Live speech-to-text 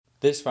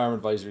This Farm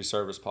Advisory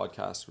Service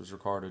podcast was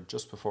recorded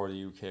just before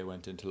the UK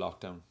went into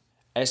lockdown.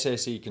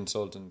 SAC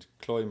Consultant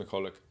Chloe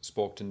McCulloch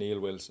spoke to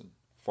Neil Wilson,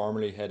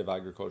 formerly Head of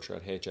Agriculture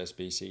at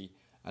HSBC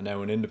and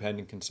now an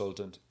independent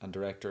consultant and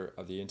Director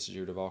of the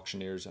Institute of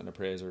Auctioneers and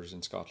Appraisers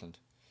in Scotland.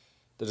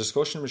 The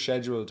discussion was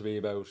scheduled to be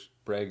about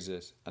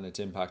Brexit and its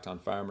impact on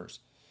farmers.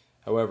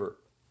 However,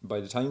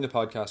 by the time the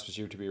podcast was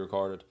due to be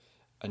recorded,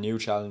 a new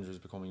challenge was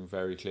becoming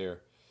very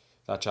clear.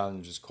 That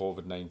challenge is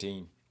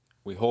COVID-19.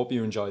 We hope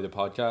you enjoy the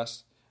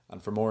podcast,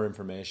 and for more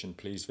information,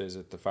 please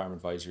visit the Farm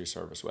Advisory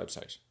Service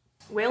website.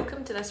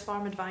 Welcome to this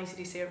Farm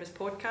Advisory Service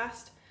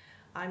podcast.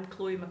 I'm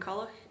Chloe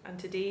McCulloch, and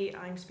today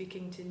I'm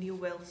speaking to Neil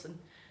Wilson,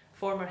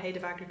 former Head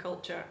of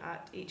Agriculture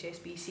at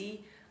HSBC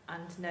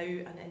and now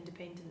an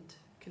independent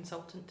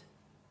consultant.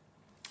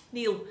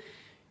 Neil,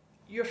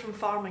 you're from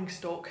farming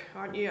stock,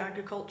 aren't you?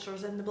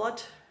 Agriculture's in the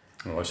blood?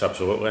 Oh, it's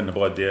absolutely in the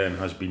blood, yeah, and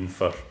has been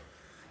for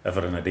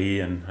ever and a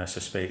day, and I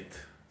suspect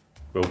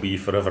will be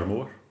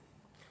forevermore.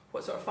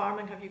 What sort of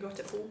farming have you got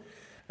at home?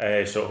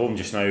 So at home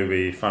just now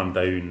we farm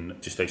down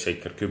just outside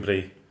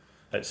Kirkcudbright.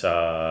 It's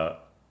a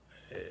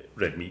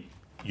red meat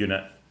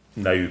unit,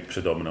 now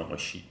predominantly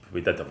sheep.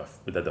 We did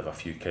have a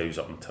few cows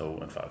up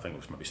until, in fact I think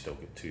we've maybe still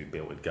got 2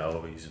 belted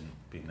Galloways, and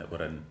being that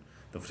we're in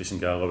Dumfries and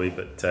Galloway,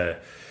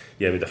 but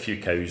we had a few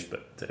cows,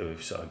 but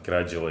we've sort of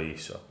gradually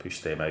sort of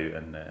pushed them out,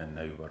 and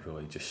now we're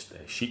really just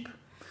sheep,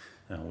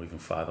 and we're even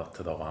father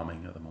to the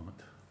lambing at the moment.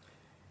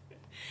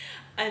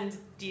 And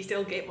do you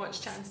still get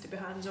much chance to be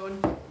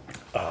hands-on?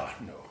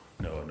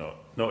 No,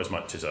 not as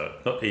much as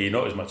not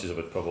as much as I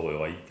would probably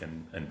like,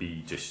 and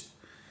B, just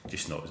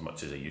not as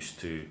much as I used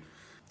to.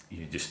 I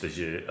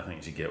think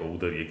as you get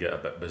older, you get a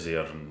bit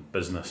busier, and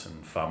business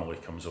and family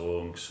comes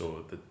along.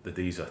 So the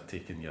days of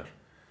taking your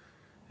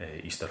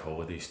Easter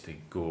holidays to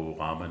go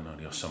lambing,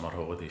 or your summer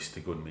holidays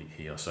to go and make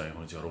hay or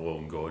silage are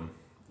long gone.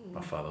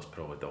 My father's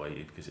probably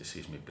delighted because it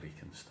saves me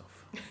breaking stuff.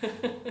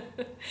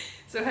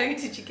 So how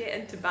did you get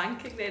into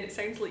banking then? It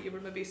sounds like you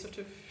were maybe sort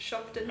of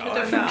shoved into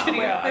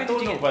I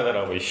don't know whether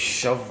I was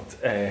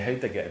shoved. How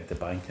did I get into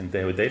banking?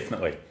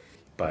 Definitely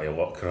by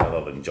luck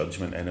rather than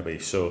judgment anyway.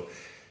 So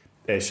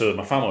my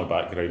family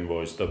background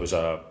was there was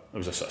a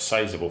sort of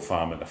sizeable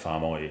farm in the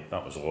family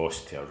that was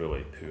lost to a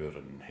really poor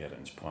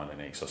inheritance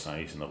planning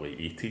exercise in the late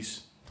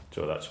 80s.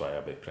 So that's why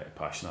I'd be pretty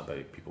passionate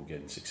about people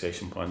getting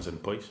succession plans in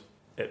place.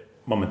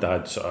 Mum and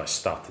Dad sort of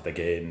started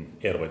again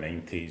early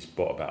 90s,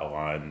 bought a bit of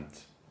land,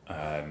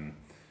 and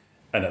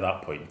at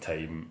that point in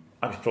time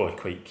I was probably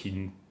quite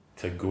keen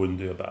to go and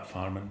do a bit of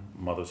farming.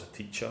 Mother's a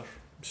teacher,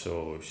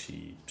 so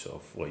she sort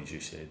of, like you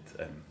said,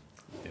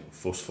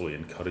 forcefully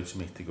encouraged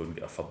me to go and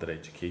get a further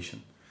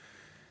education.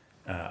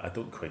 I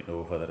don't quite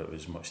know whether it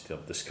was much to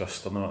have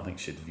discussed or not. I think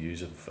she had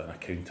views of an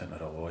accountant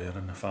or a lawyer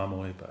in the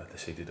family, but I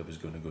decided I was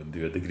going to go and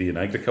do a degree in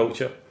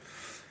agriculture.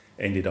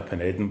 Ended up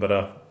in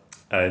Edinburgh,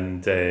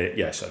 and so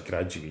I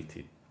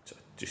graduated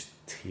just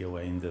tail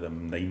end of the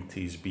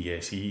 90s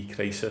BSE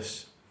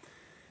crisis,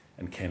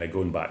 and kind of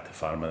going back to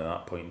farming at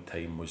that point in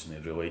time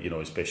wasn't really,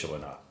 especially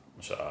in a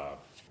sort of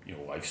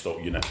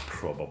livestock unit,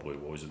 probably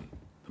wasn't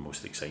the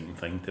most exciting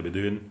thing to be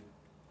doing.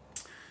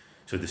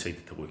 So I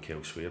decided to look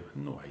elsewhere.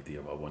 No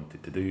idea what I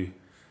wanted to do.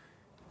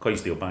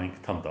 Clydesdale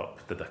Bank turned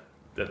up, did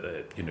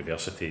the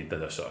university,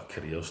 did a sort of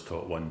careers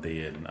talk one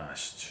day, and I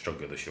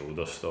shrugged the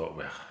shoulders, thought,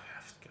 well,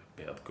 I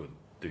better go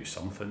do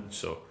something.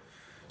 So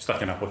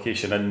stuck an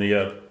application in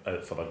there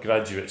for a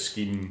graduate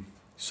scheme,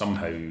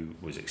 somehow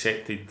was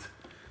accepted,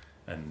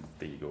 and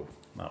there you go.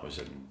 That was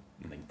in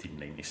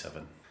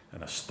 1997,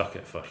 and I stuck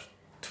it for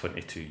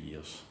 22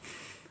 years.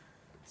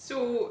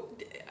 So,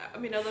 are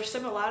there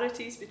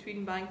similarities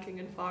between banking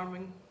and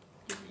farming?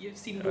 You've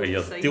seen both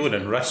You're sides. dealing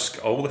in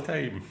risk all the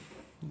time,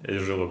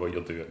 is really what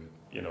you're doing.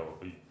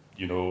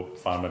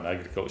 Farming,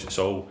 agriculture, it's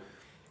all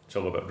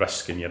about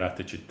risk and your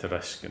attitude to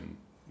risk, and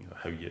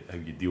how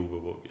you deal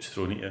with what gets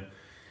thrown at you.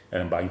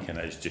 And in banking,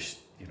 it's just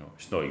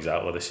it's not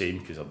exactly the same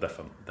because they're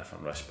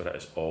different risks, but it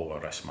is all a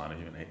risk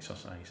management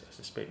exercise. I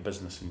suspect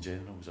business in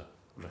general is a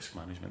risk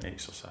management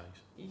exercise.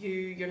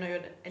 You're now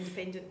an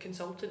independent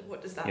consultant.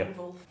 What does that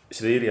involve?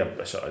 So the area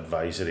of sort of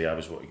advisory I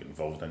was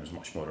involved in was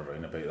much more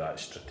around about that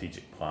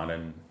strategic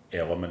planning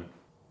element,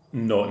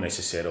 not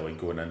necessarily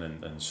going in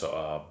and sort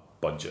of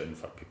budgeting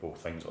for people,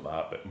 things like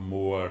that, but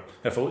more,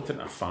 if I looked in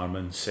a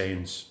farming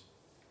sense,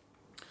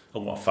 a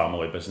lot of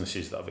family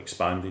businesses that have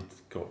expanded,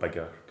 got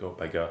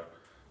bigger,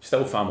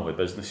 still family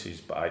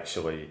businesses, but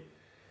actually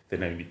they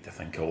now need to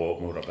think a lot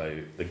more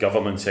about the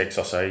governance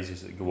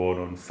exercises that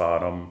go on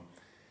farm.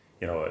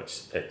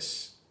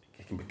 It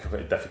can be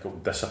quite a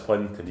difficult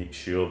discipline to make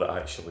sure that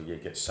actually you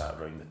get sat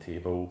around the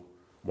table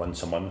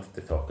once a month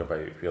to talk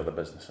about where the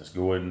business is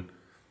going,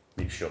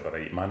 make sure the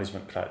right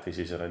management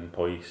practices are in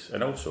place,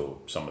 and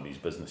also some of these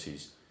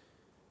businesses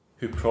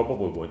who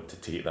probably want to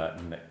take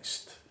that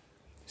next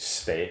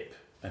step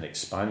in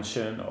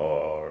expansion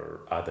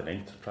or adding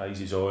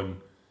enterprises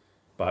on,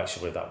 but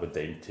actually that would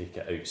then take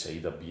it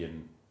outside of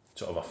being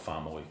sort of a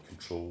family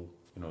control.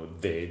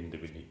 Then do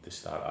we need to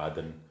start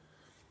adding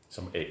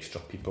some extra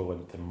people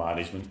into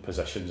management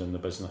positions in the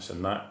business,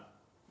 and that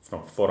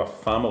for a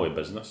family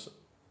business,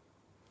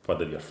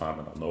 whether you're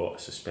farming or not, I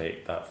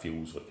suspect that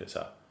feels like it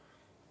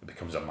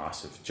becomes a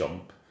massive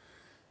jump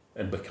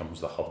and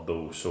becomes the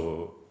hurdle.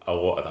 So a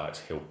lot of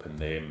that's helping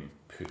them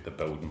put the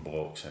building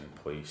blocks in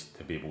place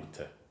to be able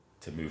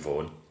to move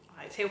on.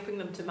 It's helping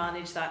them to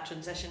manage that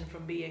transition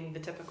from being the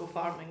typical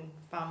farming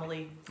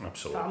family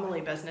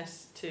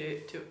business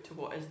to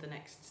what is the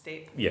next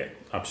step. Yeah,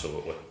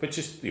 absolutely. But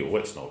just,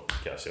 let's not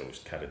get ourselves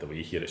carried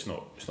away here. It's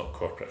not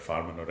corporate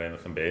farming or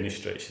anything by any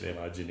stretch of the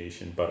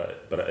imagination,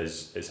 but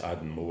it's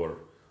adding more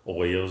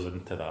layers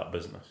into that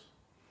business.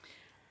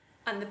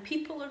 And the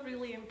people are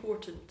really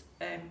important.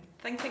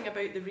 Thinking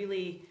about the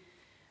really,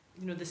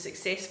 the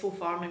successful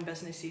farming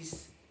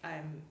businesses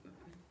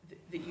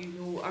that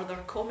are there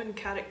common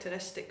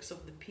characteristics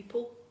of the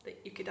people that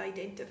you could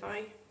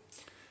identify?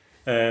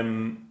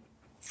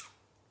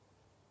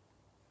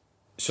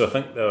 So I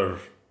think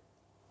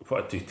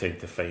what I do tend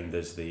to find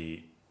is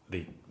they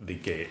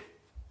get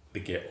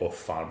off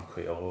farm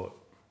quite a lot.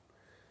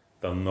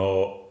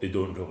 They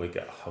don't really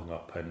get hung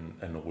up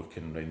in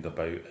looking round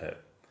about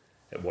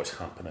at what's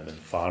happening in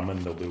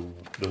farming.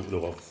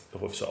 They'll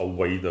have sort of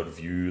wider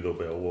view. They'll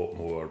be a lot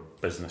more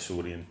business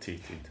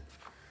orientated.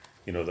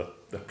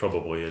 They're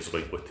probably as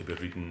likely to be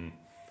reading,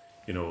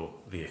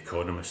 The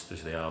Economist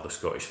as they are the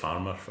Scottish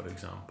Farmer, for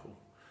example.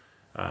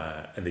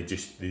 And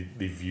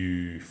they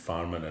view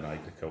farming and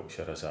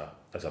agriculture as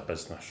a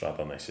business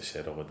rather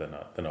necessarily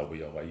than a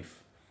way of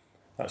life.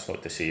 That's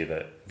not to say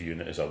that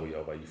viewing it as a way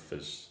of life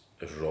is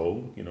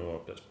wrong.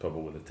 That's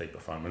probably the type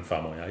of farming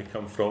family I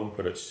come from,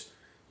 where it's,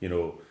 we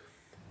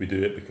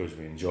do it because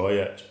we enjoy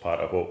it. It's part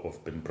of what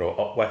we've been brought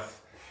up with.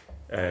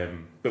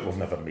 But we've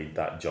never made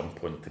that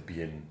jump into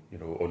being,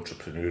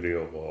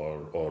 entrepreneurial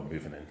or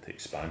moving into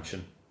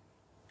expansion.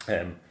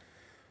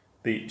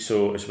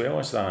 So as well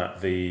as that,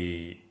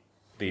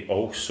 they're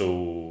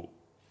also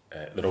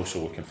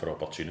looking for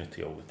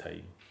opportunity all the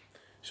time.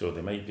 So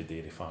they might be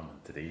dairy farming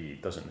today.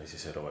 It doesn't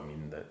necessarily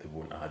mean that they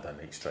won't add an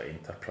extra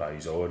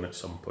enterprise on at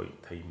some point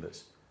in time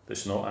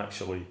that's not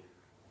actually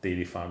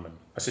dairy farming.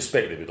 I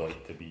suspect they would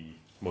like to be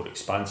more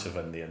expansive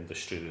in the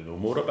industry they know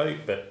more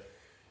about, but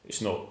it's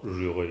not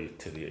really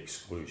to the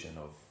exclusion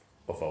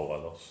of all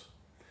others.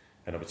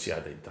 And I would say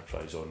add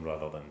enterprise on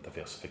rather than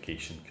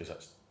diversification, because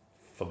that's,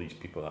 for these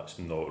people, that's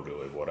not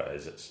really what it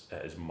is.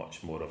 It is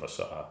much more of a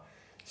sort of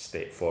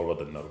step forward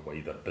in their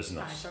wider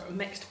business. A sort of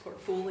mixed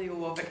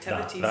portfolio of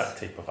activities. That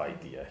type of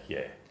idea,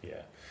 yeah.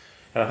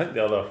 And I think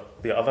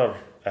the other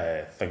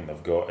thing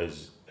they've got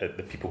is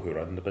the people who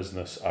run the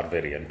business are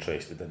very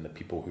interested in the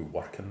people who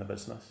work in the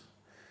business.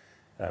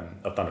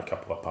 I've done a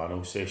couple of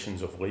panel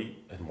sessions of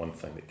late, and one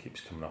thing that keeps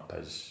coming up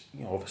is,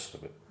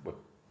 obviously with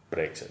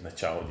Brexit and the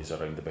challenges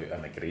around about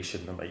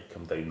immigration that might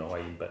come down the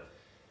line, but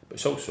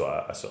it's also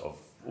a sort of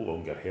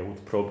longer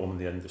held problem in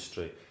the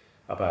industry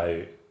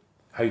about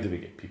how do we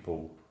get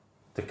people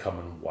to come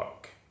and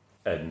work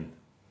in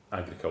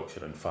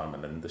agriculture and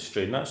farming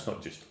industry. And that's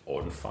not just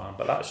on farm,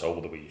 but that's all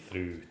the way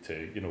through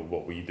to,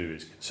 what we do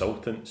as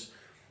consultants,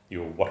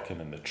 working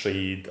in the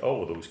trade,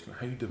 all of those.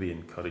 How do we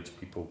encourage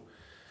people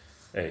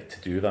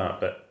to do that?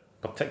 But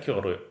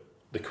particularly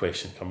the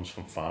question comes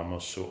from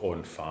farmers, so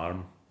on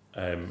farm.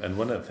 And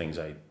one of the things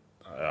I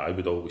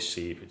would always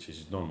say, which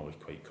is normally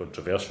quite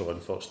controversial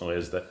unfortunately,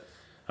 is that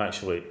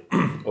actually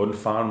on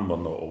farm we're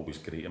not always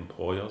great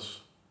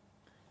employers.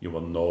 We're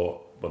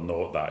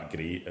not that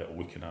great at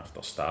looking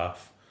after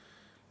staff.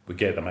 We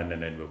get them in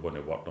and then we want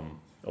to work them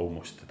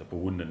almost to the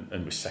bone,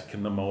 and we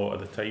sicken them a lot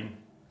of the time.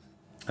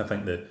 I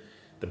think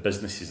the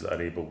businesses that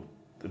are able,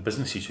 the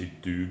businesses who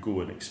do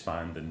go and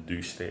expand and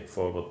do step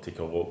forward, take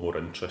a lot more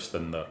interest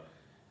in the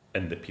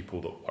people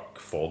that work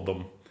for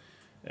them.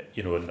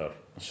 And they're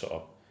sort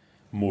of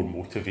more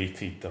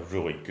motivated. They're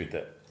really good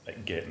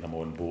at getting them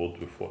on board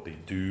with what they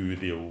do.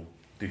 They'll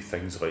do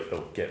things like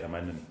they'll get them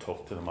in and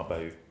talk to them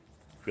about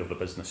where the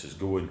business is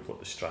going, what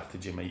the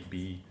strategy might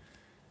be,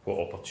 what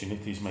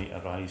opportunities might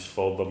arise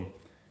for them.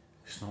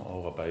 It's not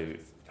all about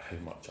how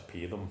much I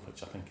pay them,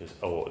 which I think is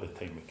a lot of the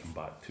time we come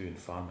back to in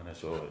farming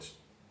as well.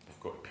 We've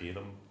got to pay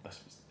them.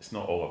 It's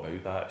not all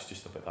about that. It's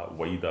just about that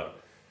wider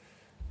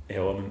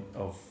element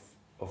of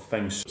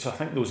things. So I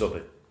think those are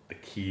the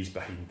keys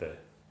behind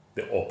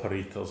the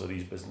operators of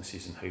these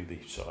businesses and how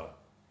they sort of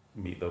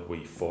make their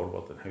way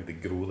forward and how they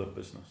grow their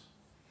business.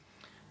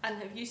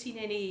 And have you seen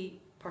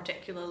any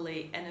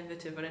particularly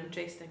innovative or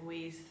interesting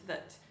ways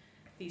that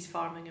these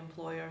farming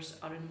employers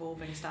are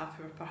involving staff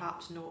who are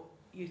perhaps not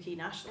UK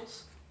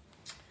nationals?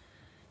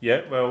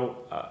 Yeah,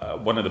 well,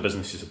 one of the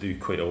businesses I do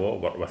quite a lot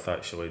of work with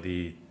actually,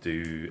 they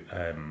do,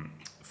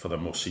 for their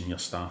more senior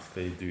staff,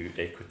 they do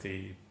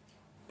equity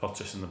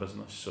purchase in the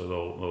business.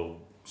 So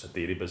it's a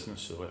dairy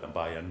business, so they let them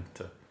buy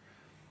into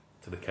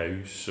the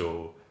cows.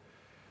 So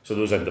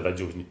those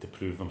individuals need to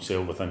prove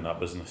themselves within that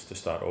business to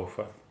start off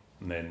with.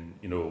 And then,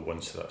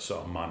 once they're at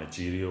sort of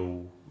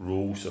managerial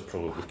roles, they're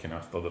probably looking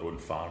after their own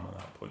farm at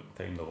that point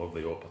in time. They'll have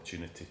the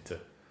opportunity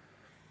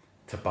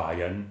to buy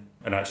in.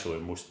 And actually,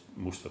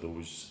 most of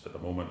those at the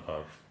moment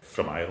are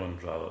from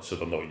Ireland rather, so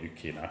they're not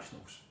UK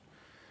nationals.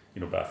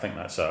 But I think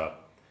that's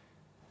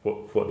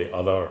what the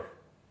other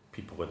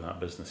people in that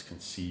business can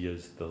see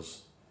is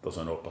there's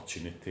an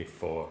opportunity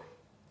for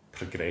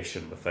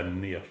progression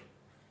within there.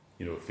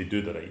 You know, if they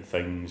do the right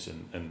things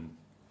and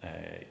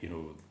you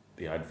know,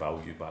 they add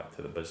value back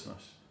to the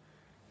business,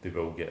 they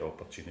will get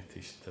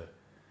opportunities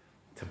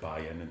to buy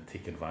in and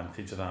take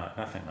advantage of that.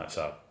 And I think that's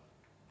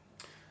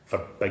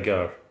for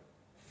bigger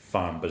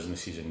farm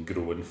businesses and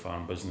growing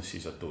farm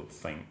businesses, I don't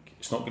think,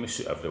 it's not going to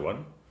suit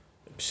everyone,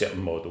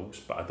 certain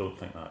models, but I don't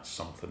think that's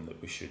something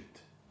that we should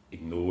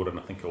ignore. And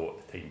I think a lot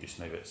of the time just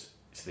now it's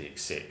the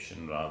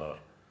exception rather,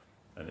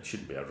 and it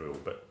shouldn't be a rule,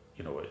 but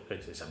you know,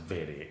 it's a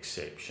very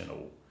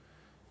exceptional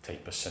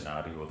type of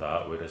scenario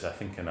that, whereas I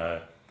think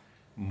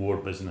more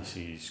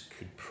businesses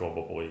could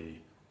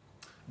probably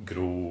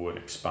grow and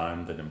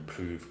expand and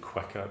improve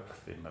quicker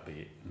if they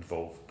maybe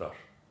involved their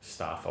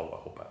staff a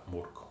little bit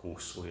more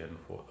closely in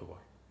what they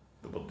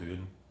were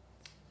doing.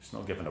 It's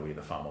not giving away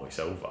the family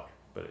silver,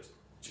 but it's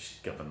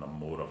just giving them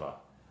more of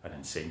an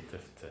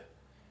incentive to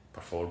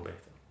perform better.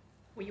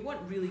 Well, you want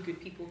really good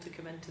people to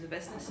come into the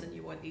business, and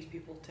you want these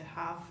people to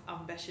have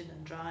ambition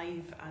and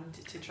drive and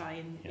to try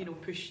and you know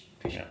push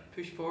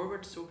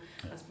forward. So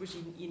I suppose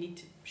you need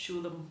to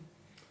show them,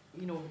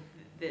 you know,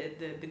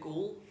 the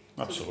goal.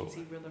 Absolutely. So they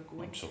can see where they're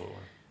going.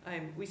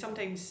 Absolutely. We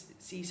sometimes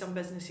see some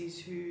businesses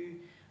who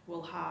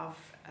will have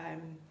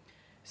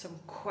some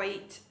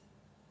quite,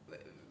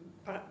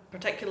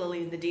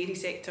 particularly in the dairy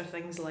sector,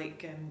 things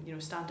like you know,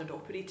 standard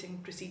operating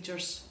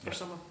procedures for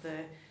some of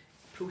the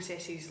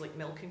processes, like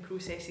milking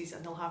processes,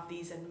 and they'll have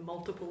these in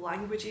multiple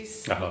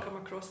languages. Have you come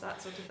across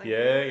that sort of thing?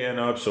 Yeah,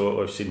 no,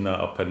 absolutely. I've seen that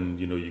up in,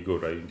 you know, you go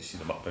around, you see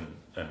them up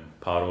in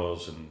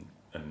parlours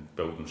and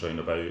buildings round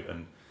about,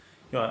 and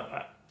you know,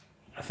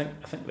 I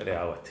think the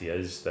reality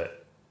is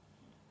that,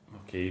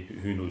 okay,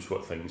 who knows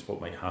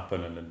what might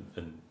happen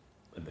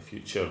in the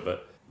future,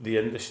 but the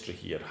industry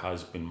here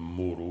has been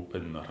more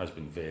open, or has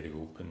been very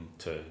open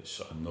to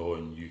sort of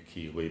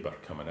non-UK labour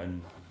coming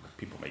in.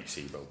 People might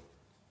say, well,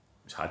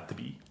 it's had to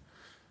be,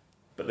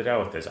 but the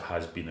reality is it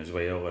has been as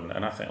well,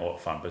 and I think a lot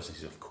of farm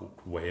businesses have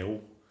coped well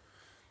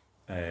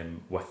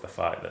with the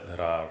fact that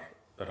there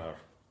are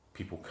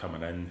people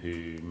coming in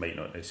who might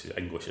not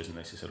necessarily, English isn't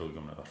necessarily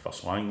their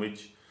first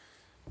language,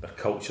 their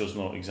culture's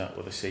not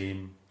exactly the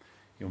same.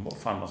 You know, what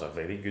farmers are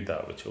very good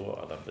at, which a lot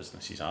of other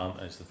businesses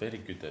aren't, is they're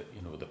very good at,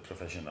 you know, the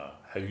provision of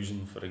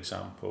housing, for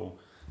example.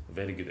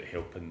 They're very good at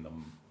helping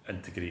them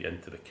integrate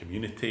into the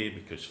community,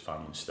 because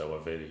farming's still a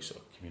very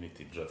sort of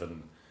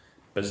community-driven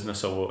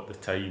business a lot of the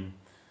time.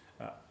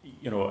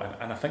 You know,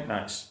 and I think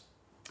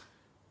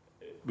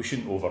we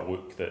shouldn't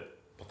overlook that,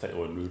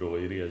 particularly in rural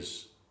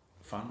areas,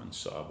 farming's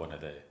sort of one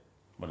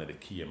of the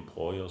key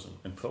employers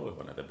and probably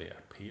one of the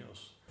better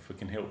payers. If we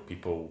can help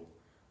people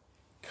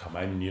come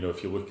in, you know,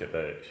 if you look at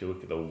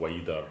the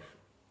wider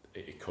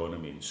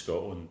economy in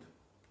Scotland,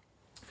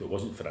 if it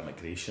wasn't for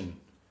immigration,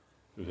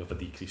 we would have a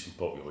decrease in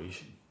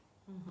population.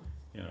 Mm-hmm.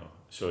 You know,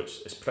 so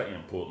it's pretty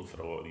important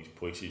for a lot of these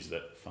places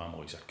that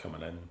families are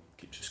coming in,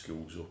 keeps the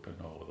schools open,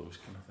 all of those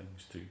kind of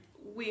things too.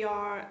 We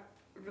are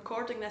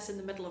recording this in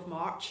the middle of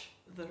March.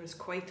 There is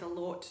quite a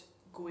lot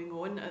going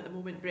on at the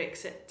moment.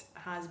 Brexit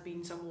has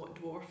been somewhat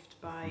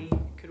dwarfed by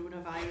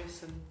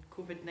coronavirus and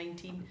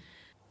COVID-19.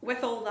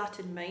 With all that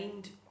in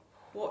mind,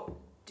 what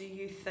do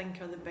you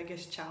think are the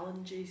biggest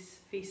challenges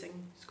facing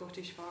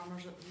Scottish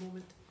farmers at the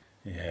moment?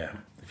 Yeah,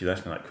 if you'd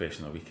asked me that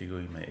question a week ago,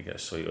 you might have got a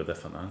slightly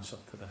different answer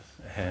to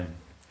this.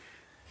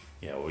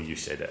 Yeah, well, you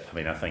said it. I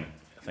mean, I think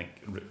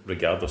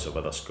regardless of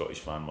whether Scottish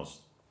farmers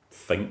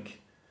think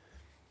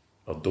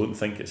or don't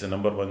think it's the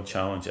number one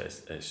challenge,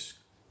 is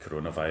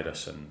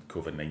coronavirus and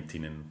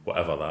COVID-19 and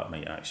whatever that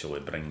might actually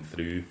bring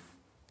through.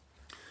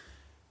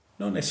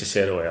 Not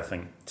necessarily, I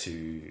think,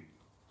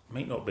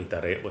 might not be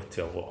directly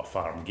to a lot of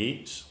farm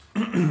gates,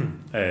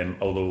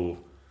 although,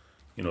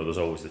 you know, there's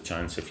always the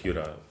chance if you're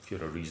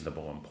a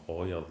reasonable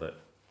employer that,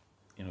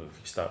 you know, if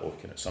you start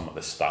looking at some of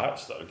the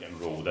stats that are getting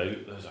rolled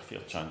out, there's a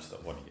fair chance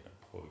that one of your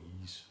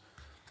employees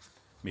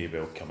may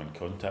well come in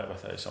contact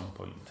with it at some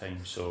point in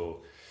time. So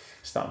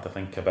starting to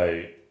think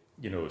about,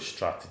 you know,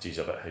 strategies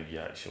about how you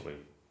actually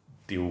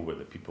deal with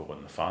the people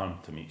on the farm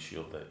to make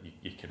sure that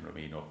you can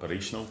remain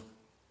operational.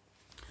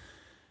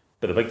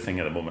 But the big thing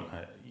at the moment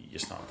you're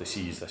starting to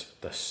see is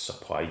this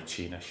supply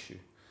chain issue.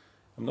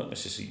 I'm not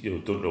necessarily, you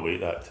know, don't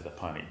relate that to the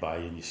panic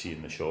buying you see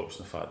in the shops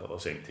and the fact that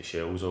there's empty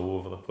shelves all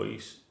over the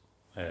place.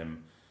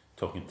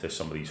 Talking to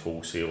some of these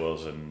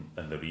wholesalers and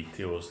the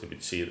retailers, they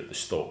would say that the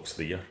stock's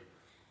there.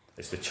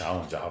 It's the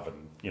challenge of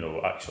having, you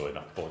know, actually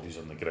enough bodies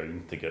on the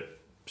ground to get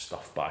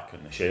stuff back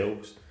on the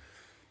shelves.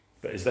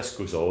 But as this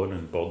goes on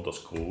and borders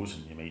close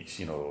and you might,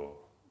 you know,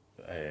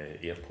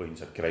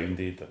 airplanes are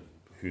grounded and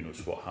who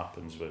knows what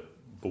happens with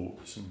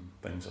boats and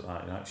things like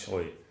that, and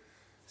actually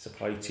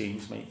supply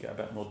chains might get a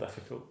bit more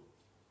difficult,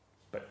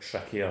 a bit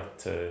trickier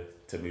to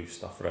move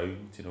stuff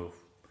around. You know,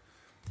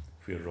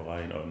 if we're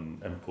relying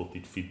on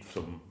imported feed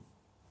from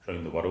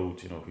around the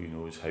world, you know, who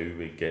knows how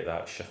we get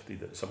that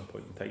shifted at some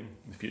point in time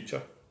in the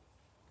future.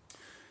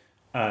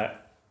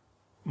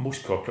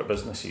 Most corporate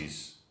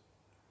businesses,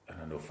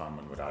 and I know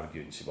farming would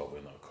argue and say, well,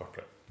 we're not a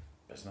corporate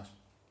business.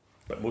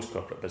 But most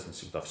corporate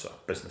businesses would have sort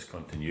of business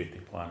continuity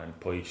plan in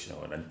place,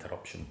 an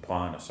interruption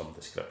plan of some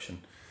description.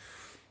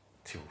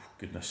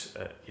 Goodness,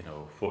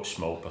 what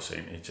small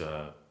percentage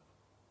of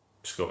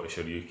Scottish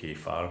or UK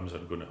farms are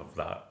going to have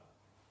that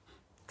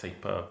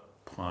type of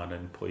plan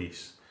in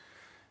place?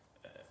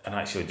 And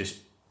actually just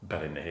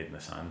burying the head in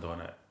the sand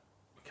on it,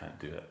 we can't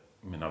do it.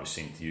 I mean, I was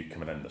saying to you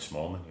coming in this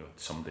morning,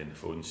 somebody on the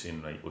phone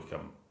saying, right, look,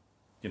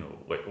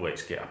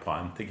 let's get a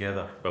plan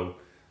together. Well,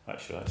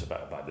 actually, that's a bit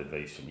of bad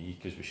advice for me,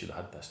 because we should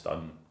have had this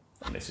done,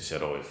 not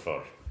necessarily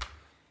for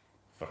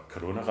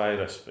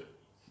coronavirus, but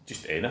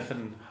just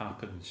anything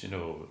happens,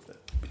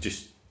 we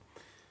just,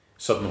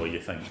 suddenly you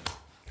think,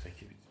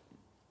 crikey,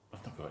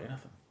 we've not got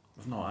anything.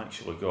 We've not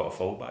actually got a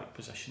fallback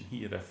position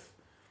here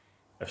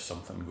if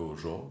something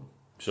goes wrong.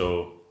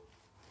 So,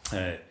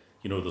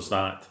 there's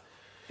that.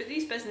 But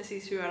these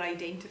businesses who are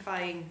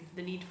identifying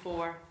the need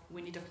for,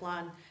 we need a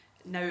plan,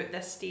 now at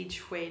this stage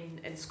when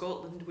in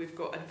Scotland we've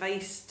got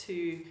advice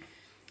to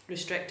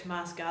restrict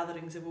mass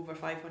gatherings of over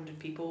 500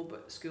 people,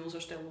 but schools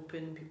are still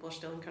open, people are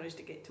still encouraged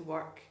to get to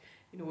work,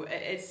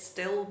 it's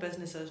still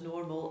business as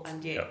normal,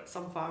 and yet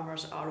some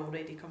farmers are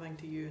already coming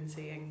to you and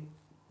saying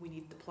we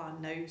need the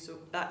plan now. So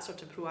that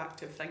sort of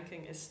proactive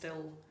thinking is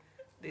still,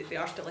 they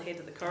are still ahead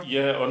of the curve.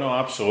 Yeah, no,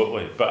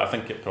 absolutely. But I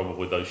think it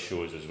probably does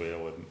show us as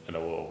well in a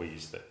lot of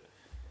ways that,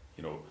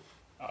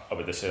 I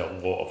would say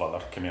a lot of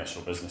other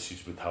commercial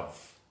businesses would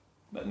have,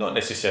 not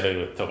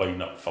necessarily to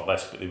line up for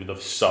this, but they would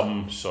have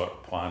some sort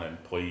of plan in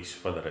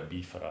place, whether it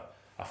be for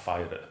a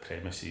fire at the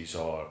premises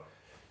or,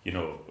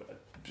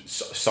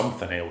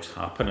 something else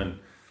happening.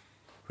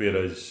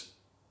 Whereas,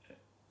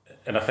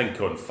 and I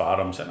think on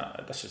farms, and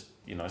this is,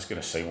 it's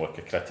going to sound like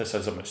a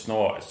criticism, it's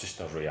not, it's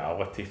just a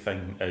reality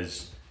thing,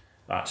 is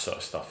that sort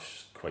of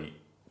stuff's quite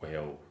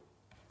well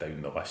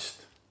down the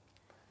list,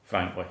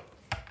 frankly.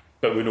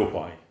 But we know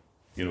why,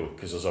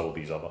 because there's all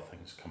these other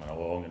things coming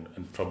along,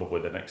 and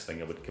probably the next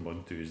thing I would come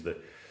on to is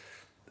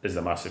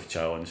the massive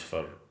challenge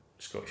for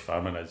Scottish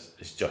farming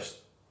is just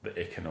the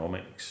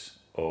economics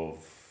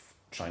of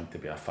trying to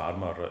be a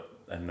farmer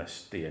in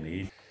this day and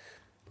age.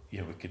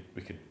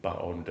 We could bat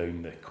on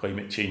down the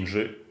climate change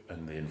route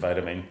and the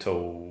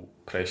environmental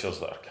pressures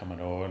that are coming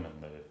on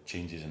and the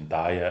changes in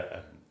diet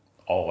and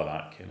all of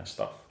that kind of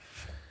stuff.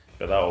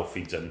 But that all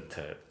feeds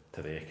into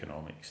the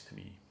economics to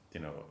me,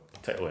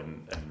 particularly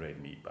in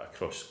red meat, but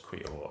across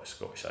quite a lot of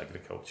Scottish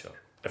agriculture.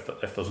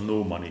 If there's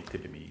no money to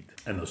be made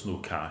and there's no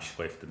cash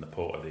left in the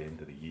pot at the end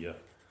of the year,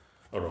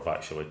 or I've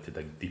actually had to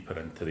dig deeper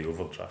into the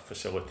overdraft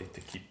facility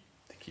to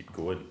keep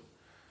going,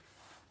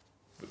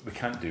 we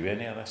can't do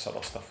any of this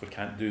other stuff. We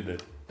can't do the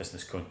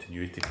business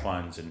continuity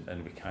plans,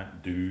 and we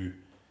can't do,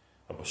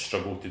 or we'll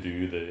struggle to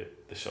do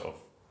the sort of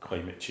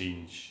climate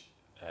change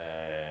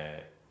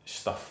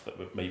stuff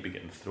that might be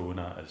getting thrown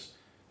at us.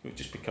 It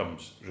just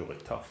becomes really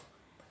tough.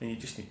 And you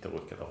just need to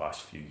look at the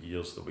last few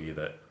years, the way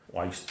that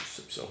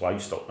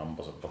livestock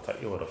numbers in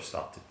particular have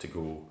started to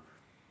go,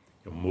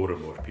 more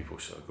and more people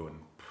sort of going,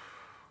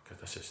 God,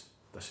 this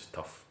is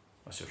tough.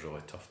 This is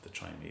really tough to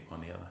try and make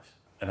money of this.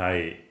 And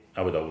I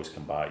would always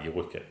come back, you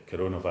look at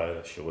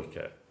coronavirus, you look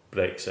at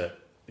Brexit,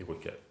 you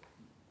look at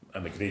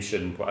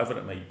immigration, whatever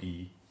it might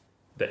be,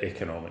 the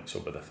economics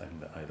will be the thing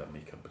that either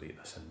make or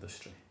break this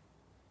industry.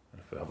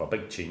 And if we have a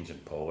big change in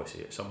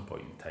policy at some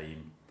point in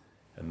time,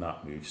 and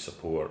that moves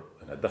support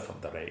in a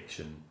different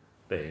direction,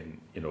 then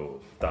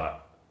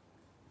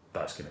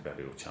that's going to be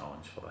a real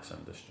challenge for this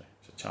industry.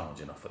 It's a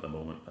challenge enough at the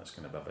moment, that's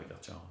going to be a bigger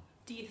challenge.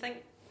 Do you think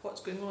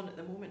what's going on at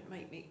the moment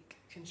might make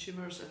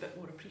consumers a bit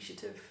more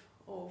appreciative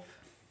of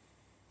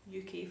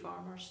UK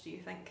farmers? Do you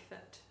think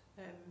that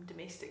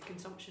domestic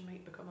consumption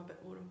might become a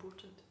bit more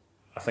important?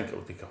 I think it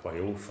will take a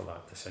while for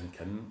that to sink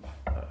in,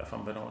 if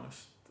I'm being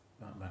honest.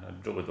 I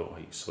really don't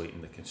like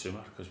slating the consumer,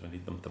 because we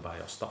need them to buy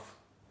our stuff.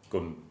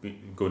 Going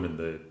in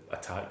the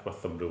attack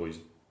with them really is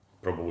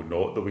probably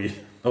not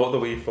the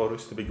way for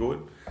us to be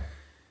going.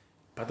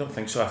 But I don't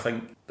think so. I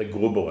think the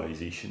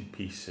globalisation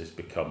piece has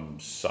become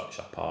such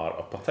a part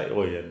of,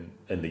 particularly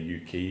in the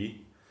UK,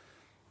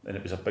 and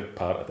it was a big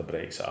part of the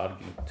Brexit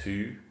argument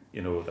too,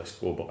 this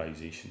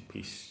globalisation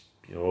piece,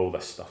 all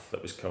this stuff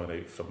that was coming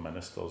out from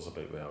ministers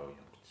about, well,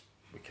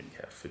 we can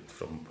get food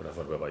from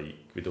wherever we like,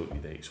 we don't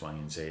need X, Y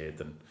and Z,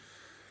 and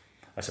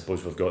I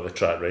suppose we've got the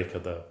track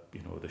record of,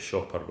 the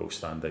shopper will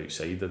stand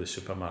outside of the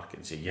supermarket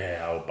and say,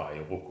 yeah, I'll buy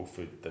a local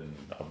food and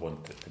I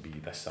want it to be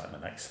this, that and the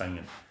next thing.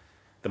 And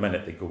the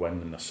minute they go in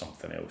and there's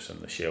something else on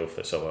the shelf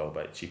that's a little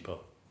bit cheaper,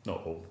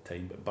 not all the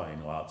time, but by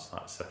and large,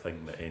 that's the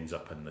thing that ends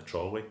up in the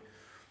trolley.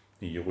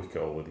 You look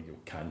at all of the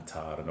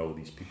Kantar and all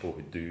these people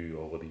who do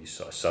all of these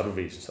sort of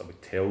surveys and stuff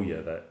would tell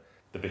you that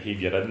the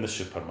behaviour in the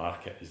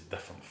supermarket is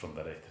different from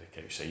the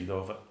rhetoric outside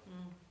of it.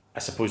 I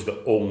suppose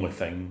the only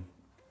thing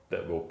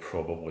that will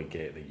probably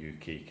get the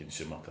UK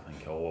consumer to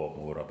think a lot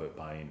more about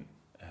buying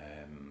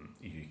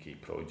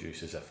UK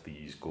produce is if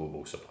these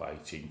global supply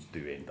chains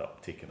do end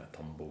up taking a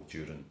tumble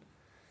during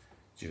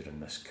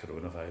this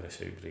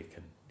coronavirus outbreak,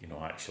 and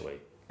actually,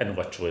 and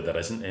literally there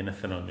isn't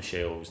anything on the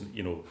shelves,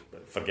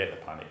 forget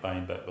the panic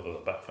buying bit, but there's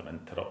a bit of an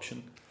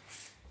interruption.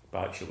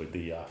 but actually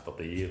day after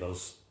day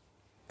there's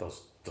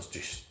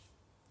just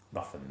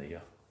nothing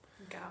there.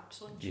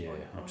 Gaps on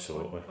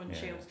absolutely on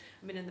shelves.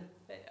 I mean,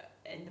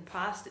 in the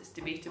past, it's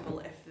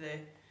debatable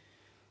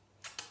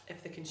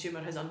if the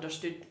consumer has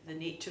understood the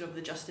nature of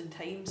the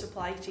just-in-time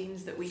supply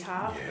chains that we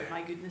have. But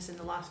my goodness, in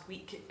the last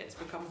week, it's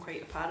become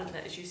quite apparent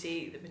that, as you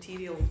say, the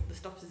material, the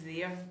stuff is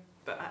there,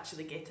 but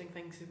actually getting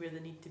things to where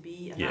they need to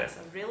be, and that's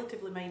a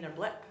relatively minor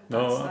blip.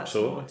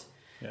 Absolutely.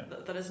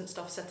 There isn't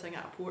stuff sitting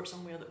at a port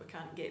somewhere that we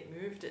can't get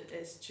moved. It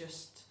is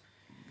just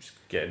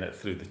getting it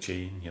through the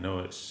chain.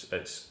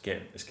 It's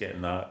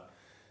getting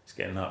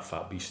that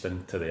fat beast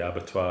into the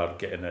abattoir,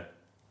 getting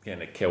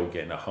it killed,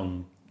 getting it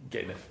hung,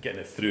 getting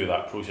it through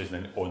that process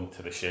and then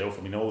onto the shelf.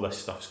 I mean, all this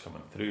stuff's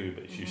coming through,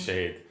 but as you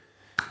said,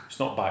 it's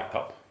not backed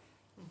up.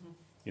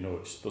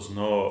 There's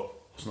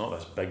not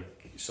this big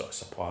sort of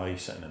supply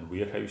sitting in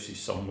warehouses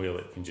somewhere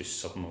that can just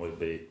suddenly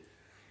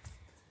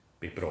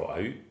be brought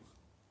out.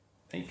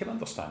 And you can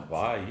understand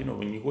why.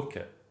 When you look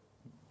at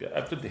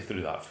everybody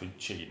through that food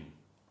chain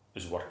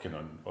is working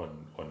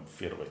on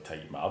fairly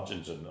tight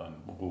margins and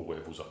low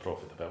levels of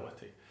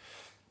profitability.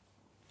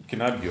 You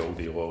can argue all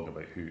day long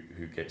about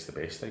who gets the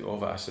best out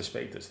of it. I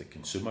suspect it's the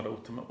consumer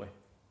ultimately.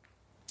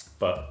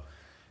 But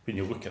when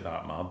you look at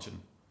that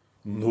margin,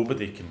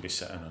 nobody can be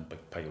sitting on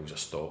big piles of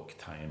stock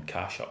tying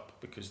cash up,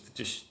 because they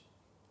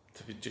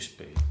would just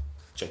be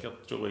jiggered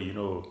really.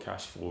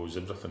 Cash flows,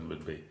 everything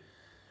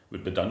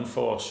would be done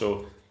for.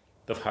 So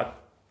they've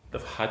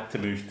had to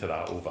move to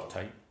that over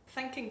time.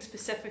 Thinking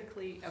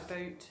specifically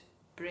about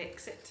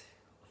Brexit,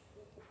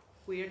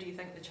 where do you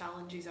think the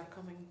challenges are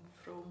coming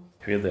from?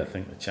 Where do I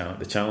think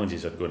the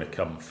challenges are going to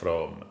come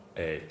from?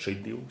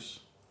 Trade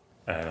deals.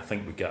 And I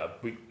think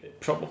we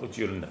probably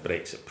during the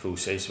Brexit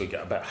process we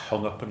get a bit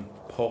hung up in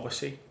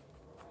policy.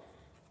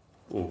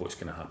 What's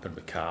going to happen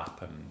with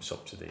cap and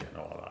subsidy and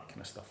all of that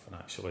kind of stuff. And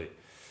actually,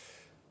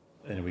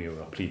 anyway,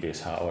 with a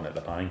previous hat on at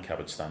the bank, I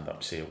would stand up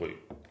and say, look,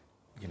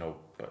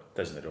 but it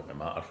doesn't really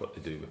matter what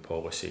they do with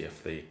policy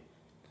if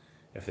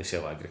they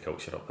sell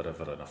agriculture up the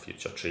river in a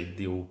future trade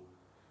deal.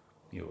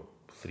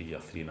 3 or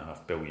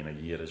 3.5 billion a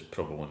year is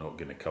probably not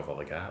going to cover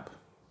the gap.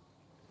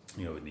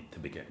 We need to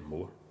be getting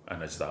more,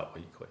 and is that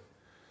likely?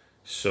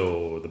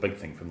 So the big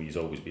thing for me has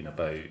always been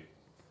about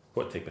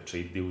what type of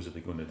trade deals are they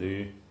going to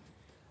do,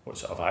 what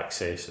sort of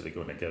access are they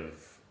going to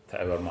give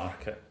to our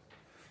market,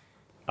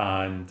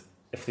 and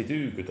if they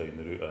do go down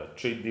the route of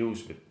trade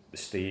deals with the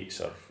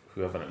States or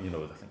whoever, I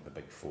think the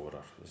big four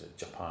are, is it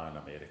Japan,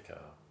 America,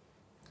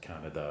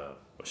 Canada,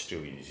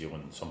 Australia, New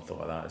Zealand, something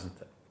like that,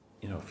 isn't it?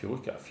 If you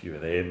look at a few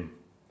of them,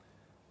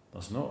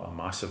 there's not a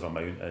massive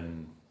amount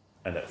in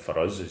it for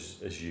us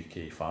as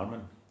UK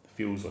farming. It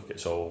feels like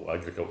it's all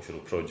agricultural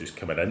produce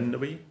coming in the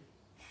way.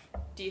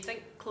 Do you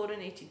think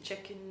chlorinated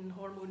chicken,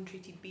 hormone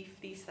treated beef,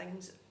 these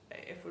things,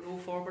 if we roll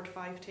forward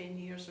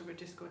 5-10 years, are we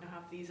just going to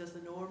have these as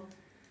the norm?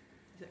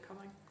 Is it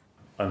coming?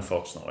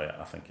 Unfortunately,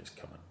 I think it's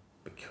coming,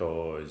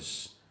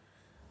 because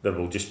there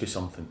will just be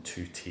something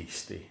too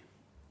tasty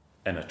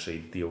in a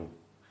trade deal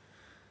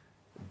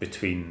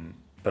between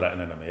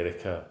Britain and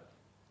America.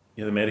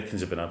 The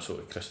Americans have been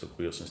absolutely crystal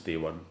clear since day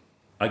one.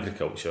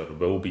 Agriculture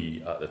will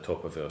be at the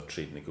top of our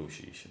trade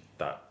negotiation.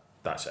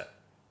 That's it.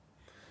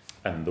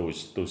 And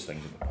those things will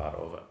be part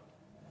of it.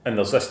 And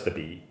there's this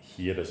debate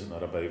here, isn't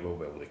there, about,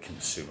 will the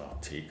consumer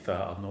take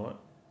that or not?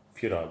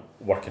 If you're a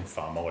working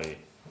family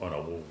on a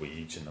low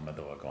wage in the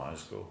middle of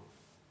Glasgow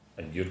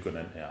and you're going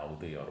into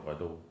Aldi or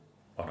Lidl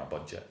on a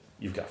budget,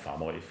 you've got a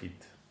family to feed.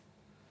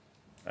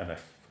 And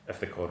if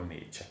the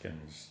chlorinated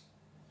chicken's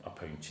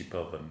 £1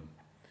 cheaper than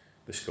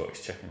the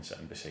Scottish chicken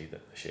sitting beside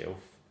it, the shelf,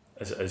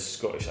 as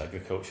Scottish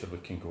agriculture, we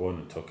can go on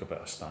and talk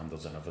about our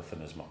standards and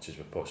everything as much as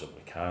we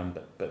possibly can,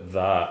 but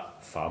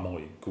that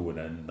family going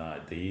in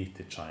that day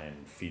to try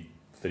and feed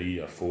 3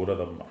 or 4 of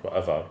them or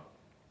whatever,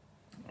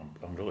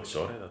 I'm really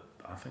sorry,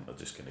 I think they're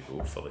just going to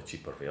go for the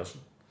cheaper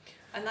version.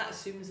 And that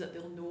assumes that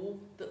they'll know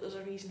that there's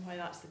a reason why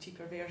that's the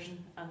cheaper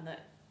version, and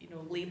that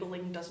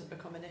labelling doesn't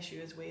become an issue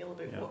as well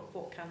about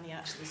what can they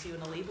actually see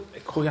on a label.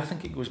 Chloe, I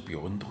think it goes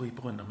beyond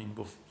labelling. I mean,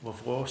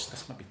 we've lost,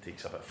 this maybe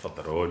takes a bit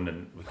further on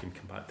and we can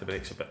come back to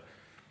Brexit, but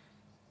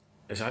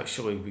it's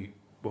actually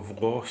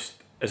we've lost,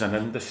 as an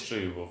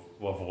industry,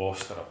 we've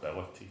lost our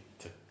ability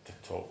to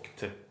talk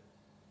to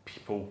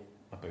people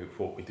about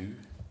what we do.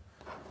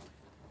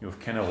 We've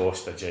kind of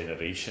lost a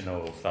generation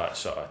of that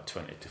sort of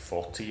 20 to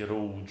 40 year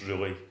old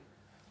really,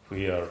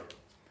 where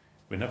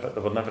they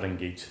were never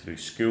engaged through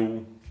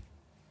school.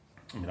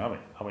 I mean,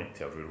 I went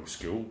to a rural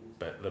school,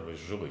 but there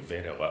was really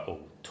very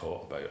little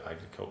taught about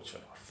agriculture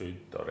or food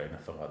or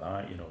anything like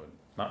that, and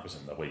that was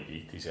in the late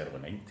 80s,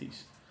 early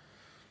 90s.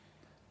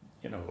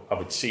 I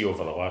would say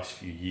over the last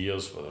few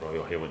years with the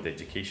Royal Highland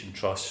Education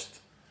Trust,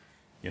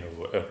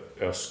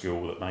 our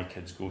school that my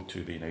kids go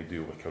to, they now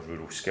do like a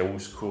rural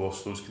skills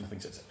course, those kind of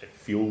things. It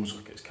feels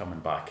like it's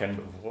coming back in,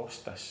 but we've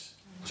lost this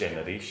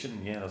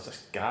generation. There's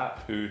this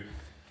gap who,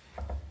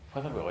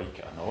 whether we like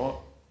it or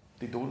not,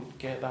 they don't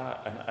get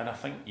that, and I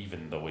think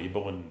even the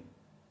labelling,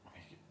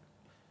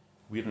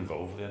 we're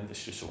involved in the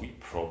industry, so we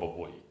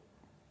probably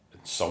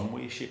in some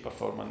way, shape or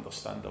form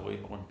understand the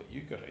labelling, but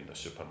you go around a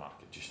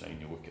supermarket just now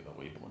and you look at the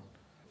labelling.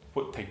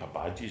 What type of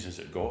badges has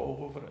it got all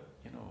over it?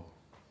 You know,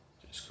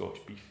 is it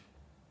Scotch beef?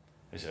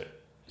 Is it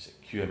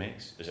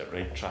QMS? Is it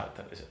red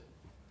tractor? Is it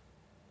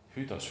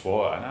who does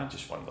what? And I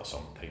just wonder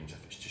sometimes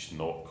if it's just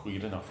not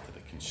clear enough to the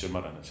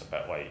consumer, and it's a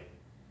bit like,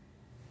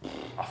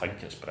 I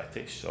think it's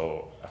British,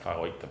 so if I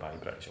like to buy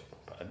British, I'll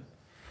pop it in.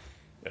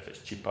 If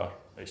it's cheaper,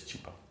 it's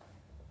cheaper.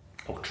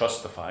 I'll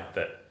trust the fact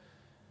that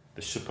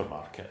the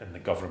supermarket and the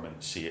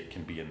government say it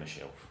can be in the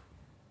shelf.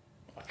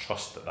 I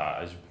trust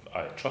I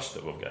trust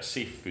that we've got a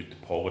safe food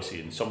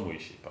policy in some way,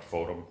 shape or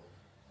form.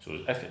 So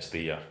if it's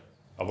there,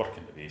 I work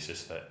on the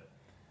basis that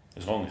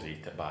as long as they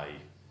eat it by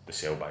the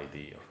sell by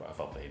date or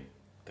whatever, then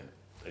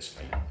it's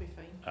fine. It'll be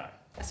fine. Aye.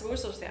 I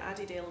suppose there's the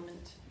added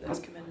element that has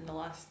come in the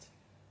last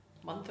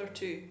month or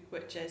two,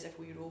 which is if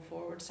we roll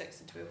forward 6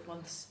 to 12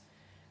 months,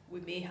 we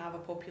may have a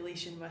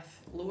population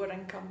with lower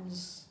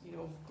incomes, you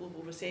know,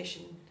 global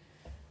recession.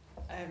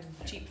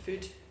 Cheap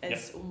food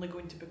is only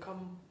going to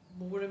become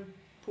more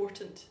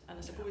important, and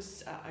I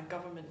suppose at a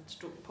government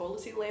stroke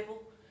policy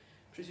level,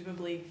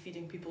 presumably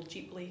feeding people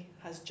cheaply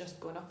has just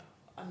gone up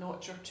a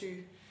notch or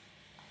two,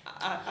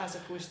 as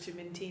opposed to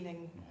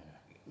maintaining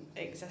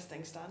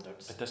existing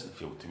standards. It doesn't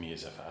feel to me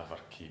as if it ever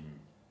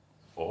came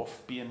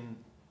off being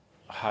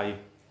high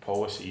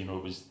policy. You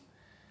know,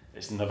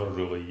 it's never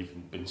really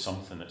even been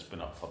something that's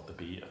been up for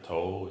debate at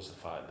all. Is the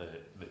fact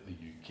that the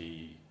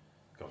UK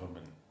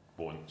government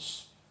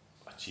wants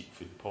a cheap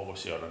food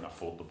policy or an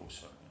affordable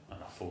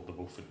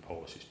food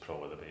policy is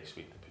probably the best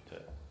way to put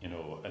it. You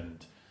know,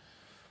 and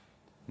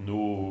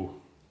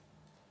no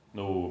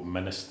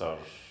minister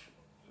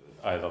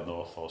either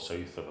north or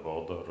south of the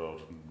border or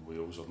in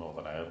Wales or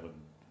Northern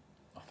Ireland,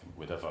 I think,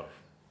 would ever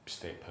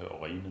step out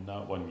of line in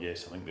that one.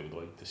 Yes, I think they would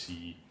like to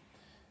see,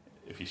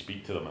 if you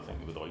speak to them, I think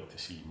they would like to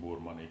see more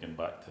money going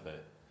back to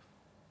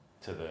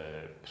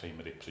the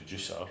primary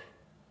producer.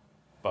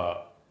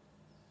 But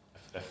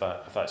if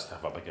that's to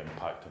have a big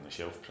impact on the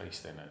shelf price,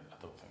 then I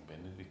don't think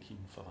Ben would be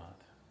keen for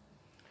that.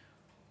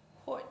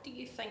 What do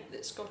you think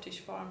that Scottish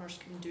farmers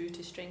can do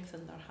to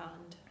strengthen their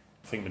hand?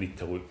 I think we need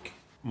to look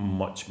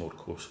much more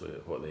closely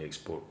at what the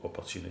export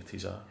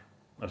opportunities are.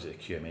 I was at the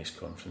QMS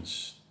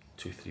conference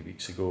 2-3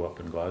 weeks ago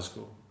up in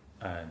Glasgow,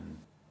 and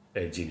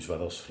James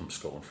Withers from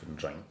Scotland Food and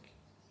Drink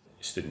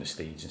stood on the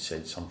stage and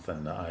said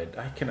something that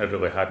I kind of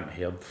really hadn't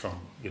heard from,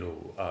 you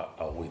know,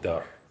 a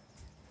leader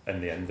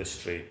in the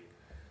industry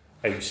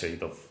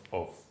outside of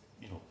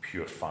you know,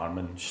 pure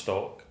farming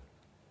stock,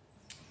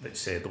 that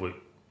said, look,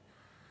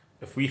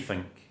 if we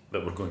think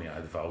that we're going to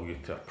add value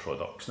to our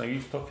products, now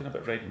you're talking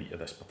about red meat at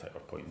this particular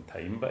point in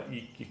time, but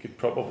you could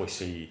probably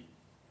say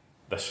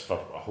this for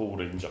a whole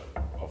range of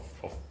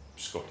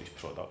Scottish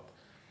product.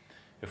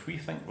 If we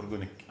think we're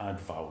going to add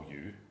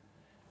value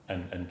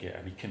and get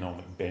an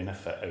economic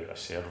benefit out of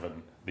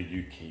serving the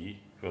UK,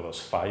 where there's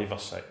 5 or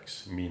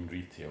 6 main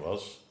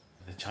retailers,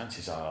 the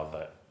chances are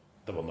that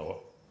they will not.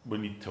 We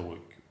need to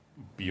look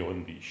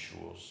beyond these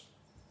shores.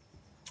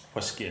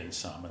 Whisky and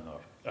salmon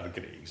are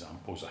great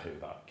examples of how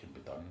that can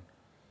be done.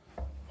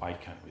 Why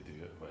can't we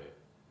do it with,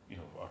 you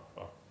know,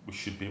 we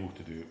should be able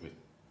to do it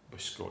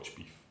with Scotch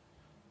beef,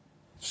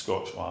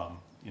 Scotch lamb,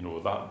 you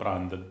know, that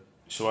branding.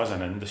 So as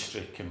an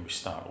industry, can we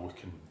start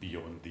looking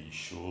beyond these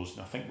shores?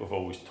 And I think we've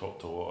always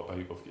talked a lot about,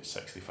 we've got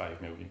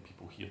 65 million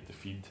people here to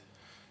feed,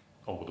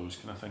 all those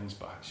kind of things,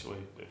 but actually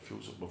it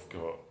feels like we've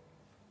got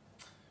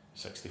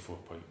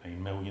 64.9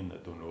 million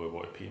that don't really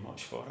want to pay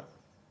much for it.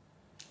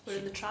 We're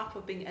in the trap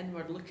of being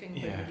inward looking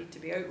when we need to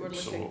be outward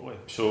looking. Absolutely.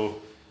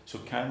 So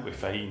can we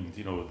find,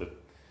 you know, the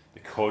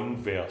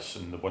converse,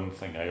 and the one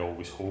thing I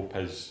always hope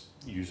is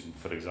using,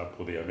 for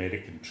example, the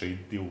American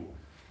trade deal,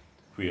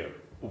 where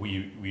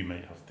we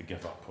might have to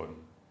give up on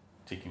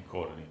taking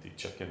chlorinated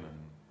chicken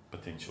and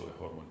potentially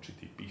hormone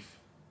treated beef,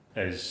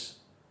 is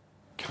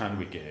can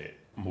we get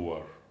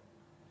more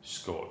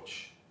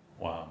Scotch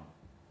lamb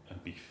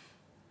and beef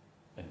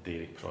and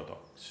dairy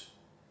products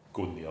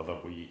going the other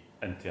way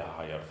into a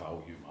higher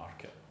value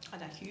market.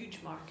 And a huge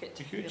market.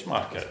 A huge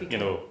market. You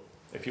know,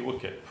 if you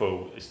look at,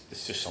 well, it's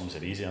just sums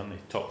it easy, aren't they?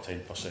 Top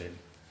 10%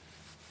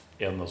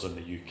 earners in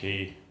the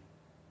UK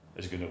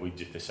is going to lead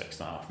you to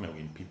 6.5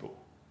 million people.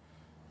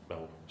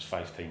 Well, it's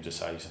 5 times the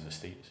size in the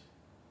States.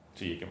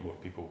 So you get more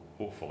people,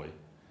 hopefully,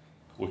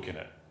 looking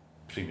at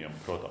premium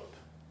product.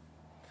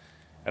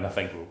 And I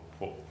think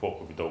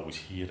what we would always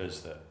hear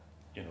is that,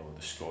 you know,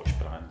 the Scotch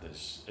brand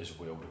is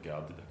well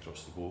regarded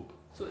across the globe.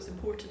 So it's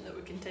important that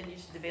we continue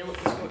to develop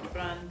the Scotch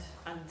brand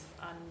and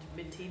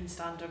maintain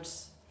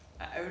standards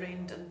at our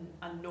end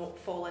and not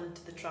fall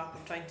into the trap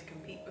of trying to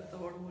compete with the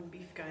hormone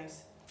beef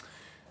guys.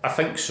 I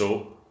think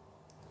so,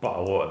 but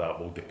a lot of that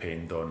will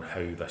depend on how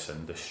this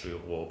industry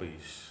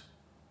lobbies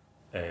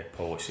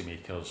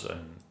policymakers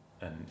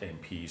and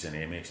MPs and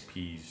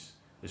MSPs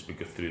as we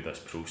go through this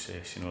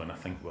process, you know, and I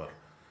think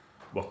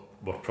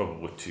we're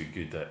probably too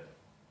good at,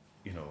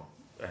 you know,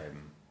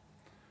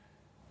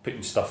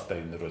 putting stuff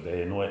down the road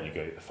and letting it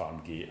go out the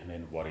farm gate and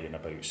then worrying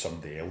about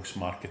somebody else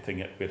marketing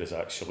it, whereas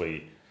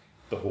actually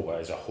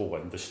as a whole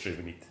industry,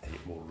 we need to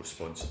take more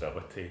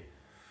responsibility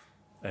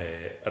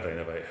around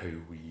about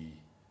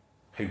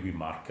how we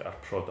market our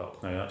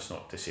product. Now, that's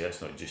not to say,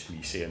 it's not just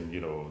me saying,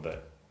 you know,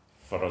 that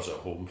for us at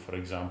home, for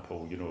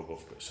example, you know,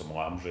 we've got some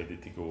lambs ready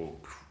to go,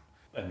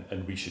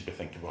 and we should be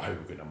thinking about how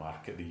we're going to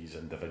market these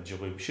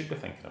individually. We should be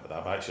thinking about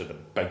that, but actually the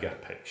bigger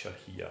picture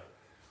here.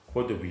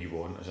 What do we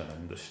want as an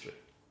industry,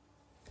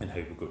 and how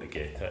we're going to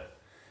get it?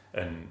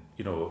 And,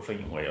 you know,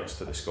 writing letters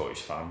to the Scottish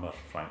farmer,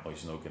 frankly,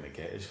 is not going to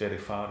get us very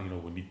far. You know,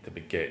 we need to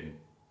be getting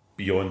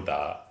beyond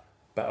that,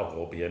 bit of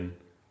lobbying,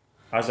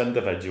 as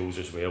individuals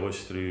as well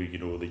as through, you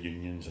know, the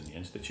unions and the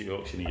Institute of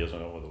Auctioneers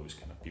and all of those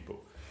kind of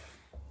people.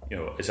 You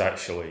know, is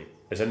actually,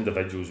 as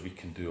individuals, we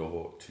can do a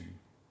lot too.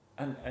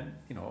 And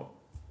you know,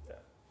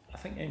 I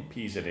think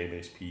MPs and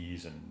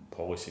MSPs and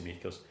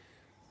policymakers,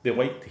 they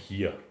like to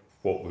hear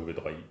what we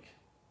would like.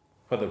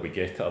 Whether we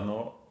get it or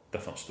not,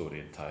 different story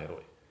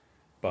entirely.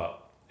 But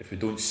if we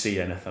don't say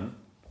anything,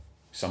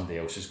 somebody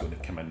else is going to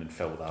come in and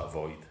fill that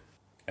void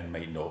and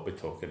might not be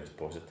talking as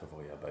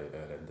positively about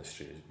our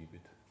industry as we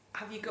would.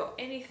 Have you got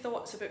any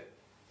thoughts about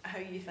how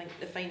you think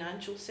the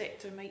financial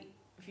sector might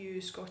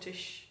view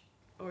Scottish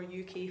or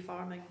UK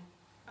farming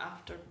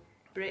after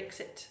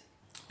Brexit?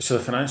 So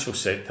the financial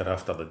sector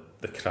after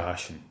the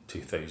crash in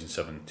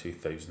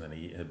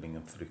 2007-2008 had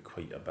been through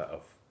quite a bit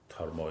of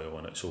turmoil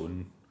in its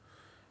own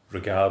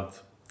regard.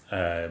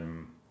 A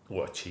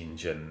lot of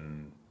change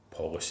in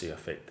policy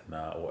affecting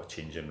that, a lot of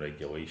change in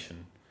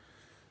regulation,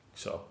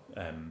 sort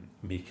of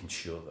making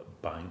sure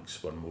that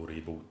banks were more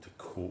able to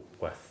cope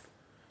with,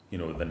 you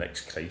know, the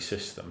next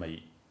crisis that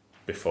might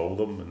befall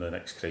them, and the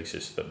next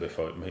crisis that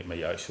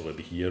might actually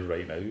be here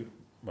right now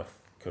with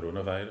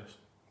coronavirus,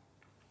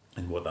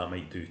 and what that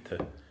might do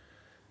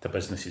to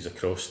businesses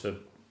across the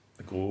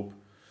globe.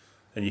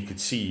 And you could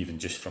see even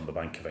just from the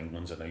Bank of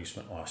England's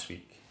announcement last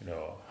week, you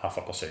know,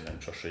 0.5%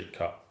 interest rate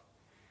cut,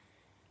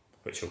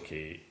 which,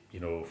 okay, you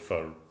know,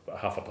 for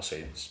 0.5%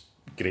 it's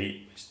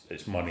great,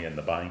 it's money in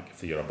the bank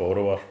if you're a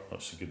borrower,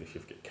 not so good if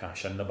you've got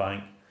cash in the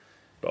bank,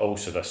 but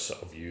also this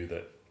sort of view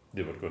that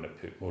they were going to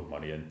put more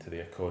money into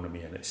the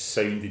economy. And it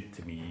sounded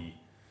to me,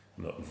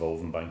 I'm not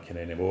involved in banking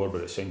anymore,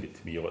 but it sounded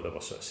to me like they were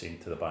sort of saying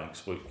to the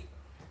banks, look,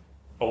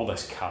 all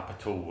this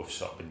capital we've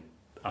sort of been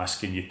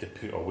asking you to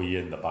put away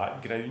in the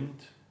background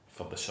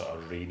for the sort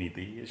of rainy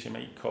day, as you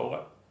might call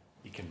it,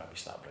 you can maybe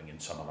start bringing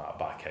some of that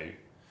back out.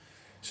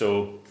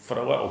 So for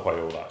a little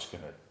while that's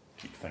going to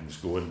keep things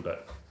going,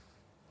 but,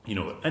 you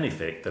know, in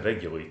effect the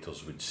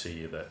regulators would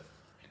say that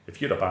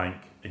if you're a bank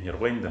and you're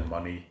lending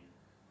money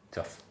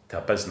to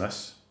a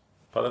business,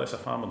 whether it's a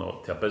farm or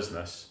not, to a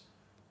business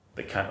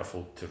that can't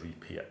afford to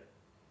repay it,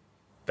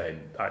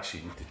 then actually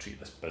you need to treat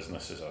this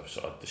business as a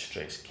sort of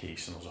distressed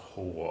case, and there's a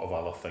whole lot of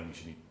other things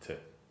you need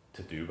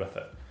to do with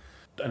it.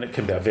 And it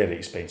can be a very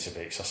expensive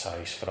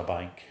exercise for a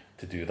bank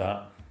to do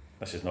that.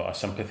 This is not a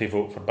sympathy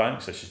vote for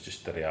banks, this is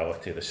just the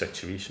reality of the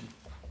situation.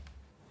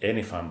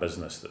 Any farm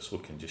business that's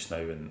looking just now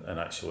and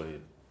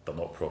actually they're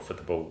not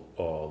profitable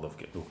or they've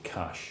got no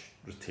cash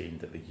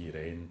retained at the year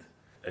end,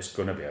 it's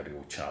going to be a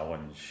real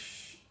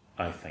challenge,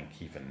 I think,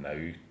 even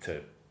now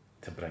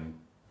to bring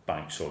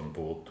banks on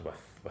board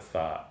with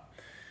that.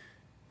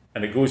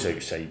 And it goes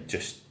outside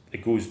just,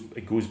 it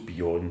goes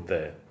beyond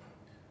the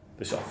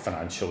sort of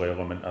financial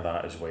element of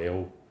that as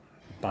well.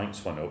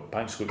 Banks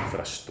looking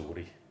for a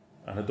story.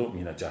 And I don't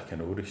mean a Jack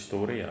and Ori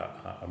story.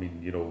 I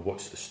mean, you know,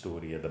 what's the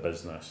story of the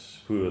business?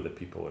 Who are the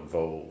people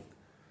involved?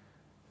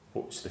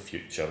 What's the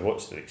future?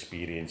 What's their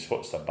experience?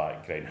 What's their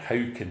background? How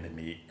can they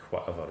make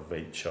whatever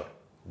venture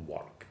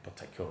work,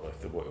 particularly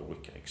if they want to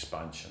look at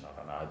expansion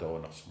or an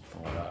add-on or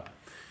something like that.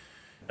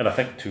 And I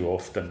think too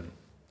often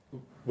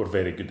we're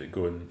very good at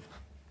going,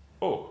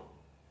 oh,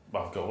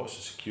 well, I've got lots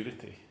of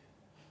security.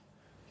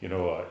 You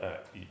know,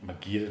 my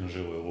gearing's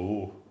really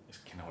low. It's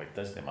kind of like, it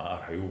doesn't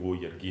matter how low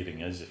your gearing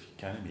is, if you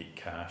can't make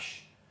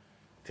cash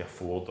to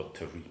afford or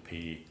to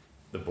repay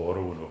the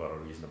borrowing over a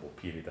reasonable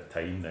period of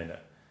time, then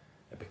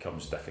it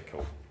becomes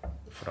difficult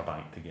for a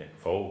bank to get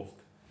involved.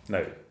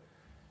 Now,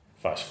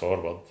 fast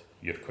forward,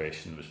 your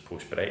question was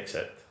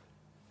post-Brexit,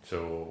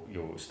 so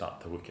you'll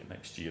start to look at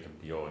next year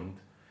and beyond.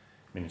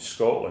 I mean, in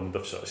Scotland,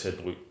 they've sort of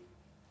said, look,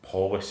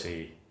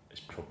 policy is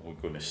probably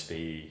going to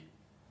stay,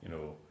 you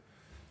know,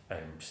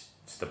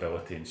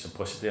 stability and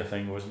simplicity, I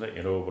think, wasn't it?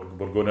 You know,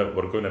 we're going to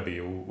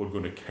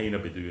kind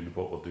of be doing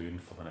what we're doing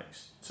for the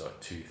next sort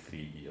of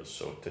 2-3 years,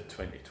 so to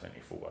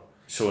 2024.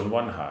 So on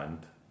one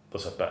hand,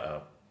 there's a bit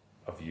of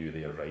a view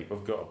there, right?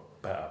 We've got a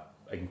bit of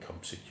income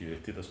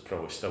security. There's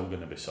probably still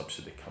going to be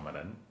subsidy coming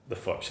in. The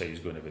flip side is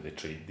going to be the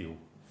trade deal.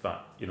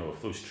 That, you know,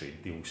 if those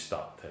trade deals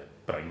start to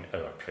bring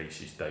our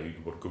prices down,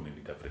 we're going to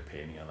need every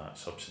penny of that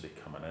subsidy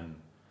coming in.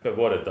 But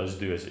what it does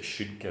do is it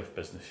should give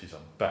businesses a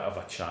bit of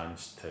a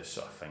chance to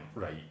sort of think,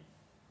 right,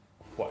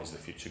 what is the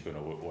future going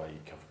to look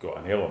like? I've got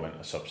an element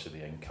of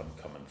subsidy income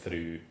coming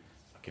through.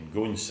 I can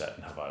go and sit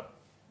and have an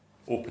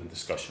open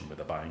discussion with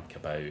the bank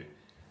about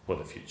what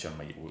the future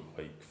might look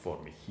like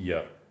for me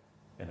here,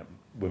 and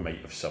we might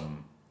have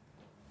some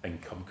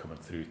income coming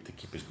through to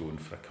keep us going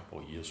for a couple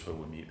of years while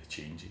we make the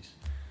changes.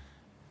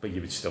 But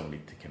you would still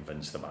need to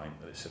convince the bank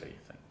that it's the right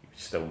thing. You would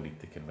still need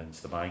to convince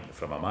the bank that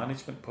from a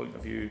management point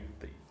of view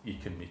that you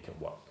can make it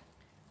work.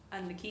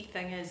 And the key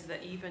thing is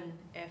that even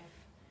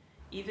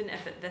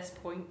if at this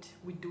point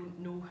we don't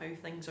know how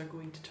things are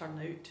going to turn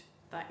out,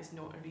 that is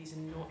not a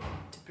reason not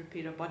to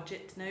prepare a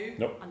budget now.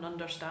 Nope. And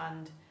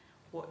understand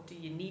what do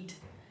you need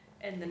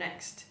in the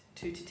next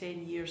 2 to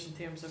 10 years in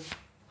terms of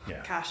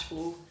cash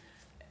flow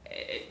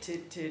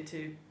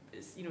to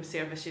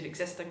service your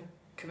existing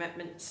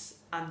commitments,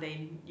 and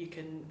then you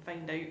can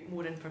find out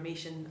more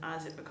information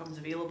as it becomes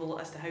available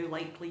as to how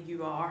likely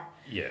you are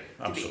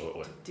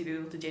absolutely to be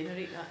able to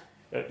generate that.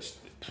 It's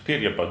prepare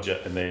your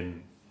budget and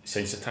then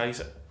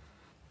sensitise it,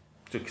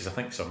 because I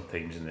think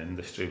sometimes in the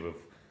industry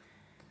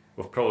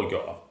we've probably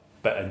got a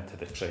bit into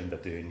the trend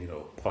of doing,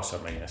 plus or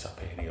minus a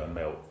penny on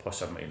milk,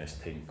 plus or minus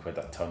 10 quid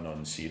a tonne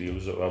on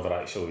cereals or whatever.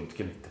 Actually, we need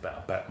to be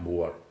a bit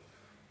more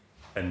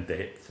in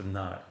depth than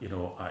that.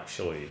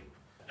 Actually,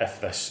 if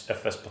this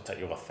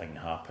particular thing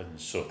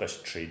happens, so if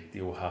this trade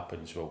deal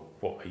happens, well,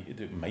 what might you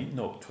do? It might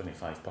knock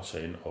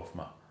 25% off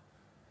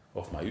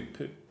my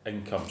output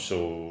income.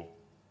 So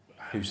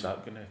how's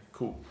that going to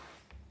cope?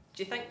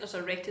 Do you think there's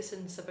a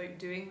reticence about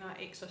doing that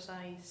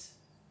exercise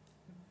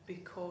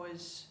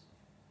because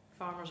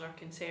farmers are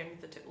concerned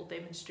that it will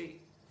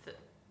demonstrate that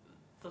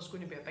there's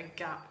going to be a big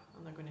gap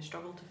and they're going to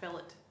struggle to fill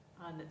it,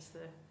 and it's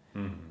the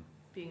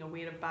being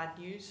aware of bad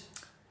news?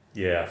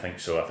 Yeah, I think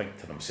so. I think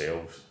to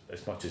themselves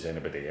as much as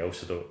anybody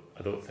else.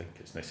 I don't think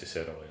it's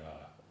necessarily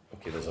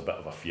there's a bit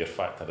of a fear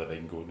factor of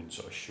then going and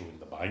sort of showing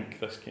the bank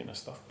this kind of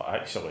stuff, but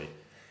actually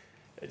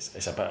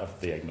it's a bit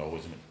of the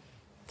acknowledgement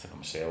to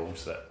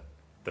themselves that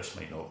this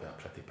might not be a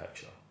pretty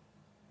picture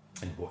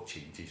and what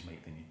changes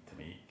might they need to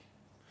make.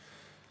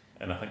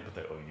 And I think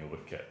particularly when you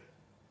look at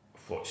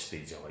what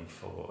stage of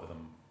life a lot of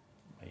them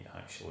might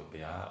actually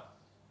be at,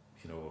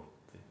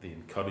 the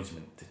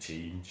encouragement to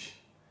change.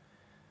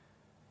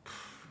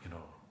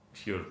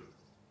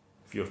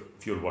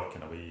 If you're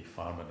working away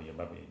farming and you're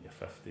maybe in your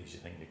 50s, you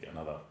think you get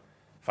another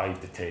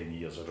 5 to 10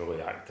 years of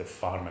really active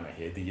farming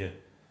ahead of you.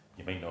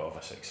 You might not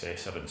have a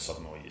successor, and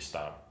suddenly you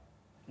start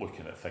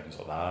looking at things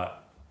like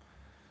that.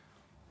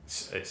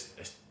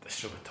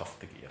 It's really tough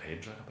to get your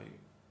head around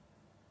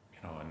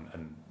about.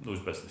 And those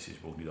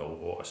businesses will need a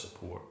lot of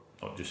support,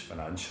 not just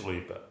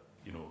financially, but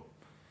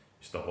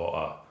just a lot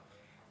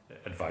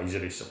of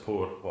advisory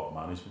support, a lot of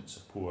management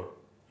support,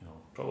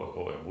 probably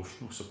a lot of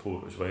emotional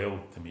support as well,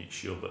 to make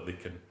sure that they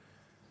can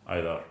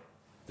either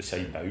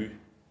decide now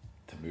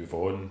to move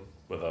on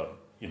with their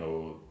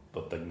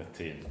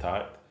dignity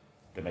intact.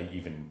 They might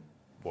even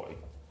want to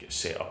get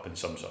set up in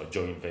some sort of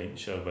joint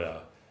venture with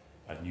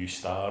a new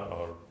start,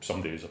 or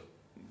somebody who's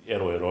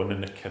earlier on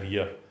in the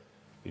career,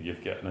 where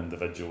you've got an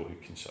individual who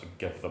can sort of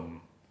give them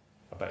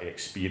a bit of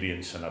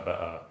experience and a bit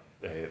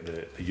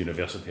of the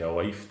university of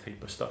life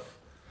type of stuff.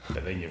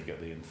 But then you've got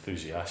the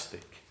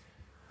enthusiastic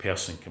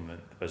person coming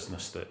into the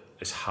business that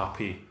is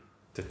happy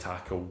to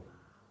tackle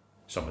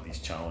some of these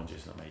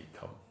challenges that might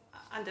come.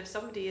 And if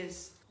somebody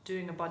is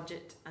doing a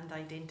budget and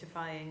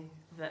identifying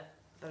that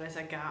there is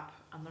a gap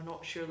and they're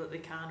not sure that they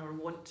can or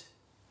want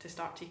to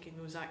start taking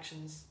those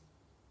actions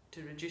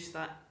to reduce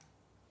that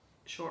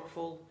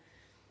shortfall,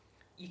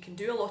 you can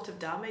do a lot of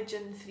damage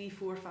in 3,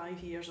 4, 5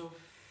 years of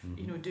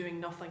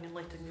doing nothing and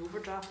letting the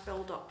overdraft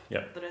build up.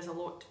 Yep. There is a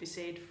lot to be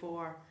said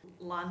for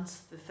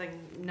land's the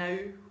thing now,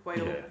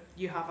 while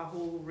you have a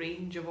whole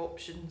range of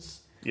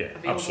options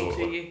available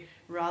to you,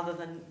 rather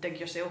than dig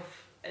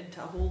yourself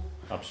into a hole.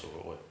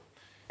 Absolutely.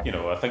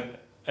 I think,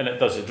 and it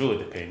really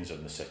depends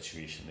on the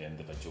situation the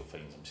individual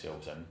finds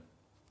themselves in.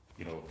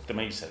 They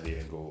might sit there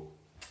and go,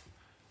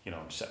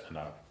 I'm sitting in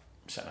a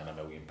 £1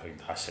 million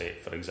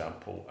asset, for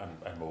example,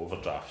 and my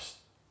overdraft's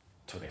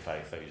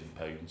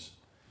 £25,000.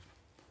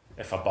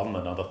 If I burn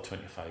another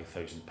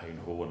 £25,000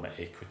 hole in my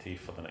equity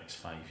for the next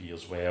 5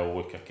 years, well,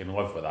 look, I can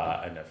live with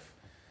that. And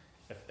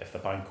if the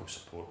bank will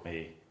support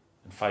me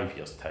in 5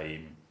 years'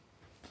 time,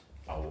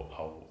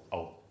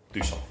 I'll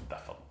do something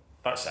different.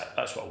 That's it.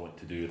 That's what I want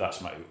to do. That's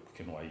my outlook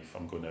in life.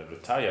 I'm going to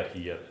retire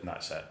here, and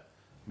that's it.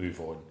 Move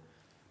on.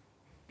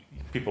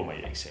 People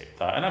might accept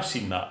that, and I've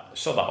seen that.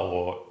 Saw that a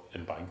lot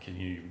in banking.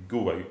 You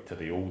go out to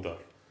the older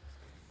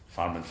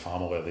farming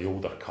family, or the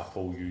older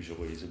couple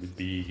usually, as it would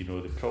be,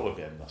 they'd probably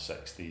be in their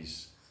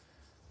 60s,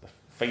 they're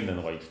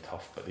finding life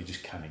tough, but they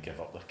just can't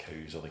give up their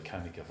cows, or they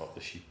can't give up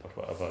the sheep or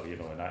whatever,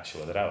 and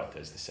actually the reality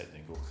is they sit there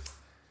and go,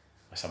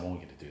 listen, I'm only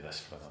going to do this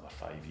for another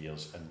 5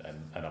 years, and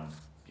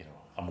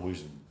I'm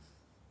losing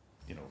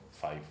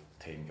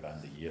 5-10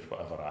 grand a year,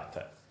 whatever, at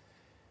it.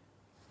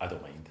 I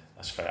don't mind,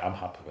 that's fine, I'm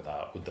happy with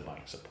that. Would the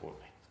bank support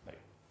me? Now, it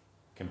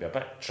can be a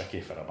bit tricky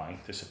for a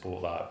bank to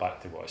support that,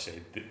 back to what I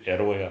said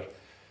earlier.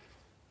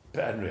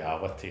 But in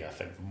reality, I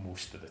think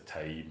most of the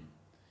time,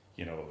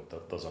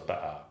 there's a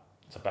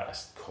bit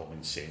of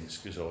common sense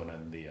goes on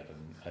in there,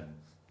 and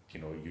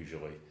it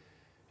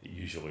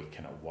usually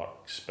kind of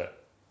works.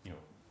 But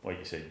like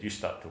you said, you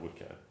start to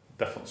look at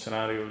different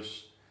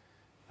scenarios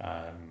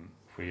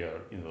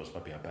where there's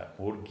maybe a bit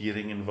more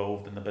gearing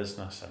involved in the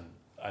business,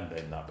 and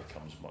then that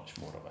becomes much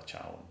more of a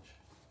challenge.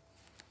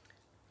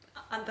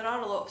 And there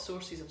are a lot of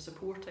sources of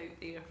support out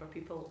there for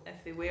people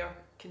if they were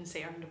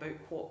concerned about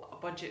what a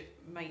budget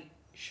might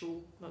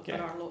show.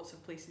 There are lots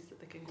of places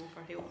that they can go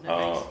for help and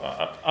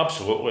advice.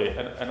 Absolutely,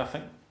 and I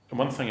think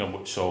one thing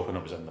I saw when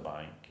I was in the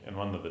bank, and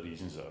one of the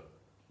reasons that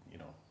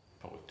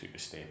probably took a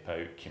step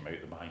out, came out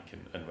of the bank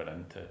and went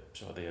into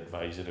sort of the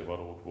advisory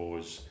world,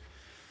 was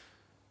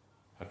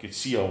I could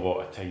see a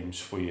lot of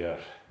times where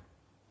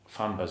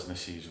farm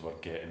businesses were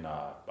getting like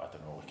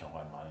a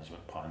land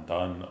management plan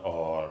done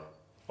or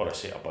a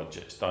set of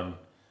budgets done,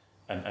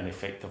 and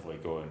effectively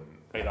going,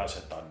 right, that's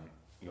it done,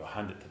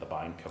 hand it to the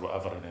bank or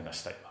whatever, and then I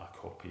stick my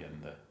copy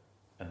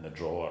in the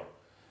drawer,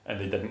 and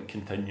they didn't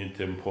continue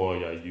to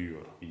employ a you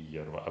or he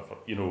or whatever,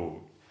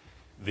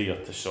 there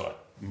to sort of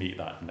make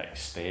that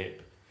next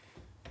step.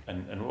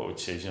 And what I would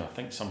say is, I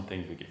think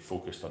sometimes we get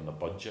focused on the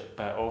budget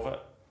bit of it.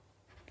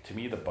 To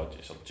me, the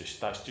budgets are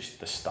that's just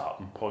the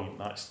starting point.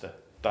 That's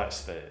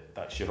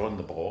you're on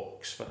the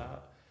blocks for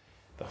that.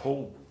 The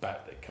whole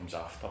bit that comes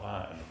after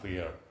that, and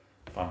where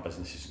farm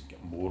businesses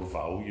get more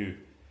value,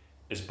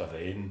 is by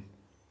then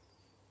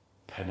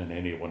pinning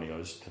any one of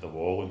us to the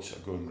wall and sort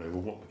of going, right,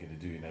 well, what are we going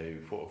to do now?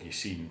 What have you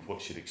seen?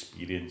 What's your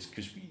experience?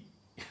 Because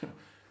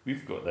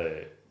we've got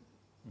the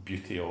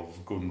beauty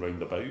of going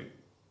round about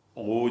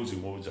loads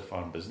and loads of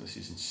farm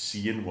businesses and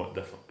seeing what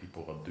different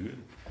people are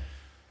doing,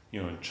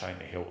 and trying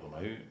to help them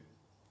out.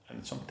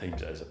 And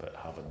sometimes it is about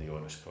having the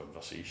honest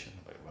conversation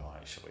about, well,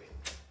 actually,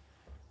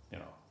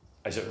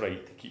 is it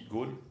right to keep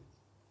going?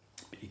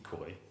 But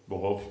equally,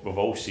 we've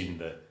all seen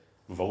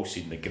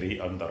the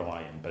great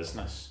underlying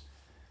business,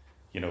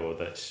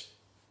 that's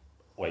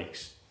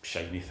likes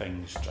shiny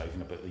things,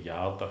 driving about the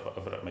yard or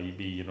whatever it might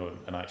be,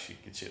 and actually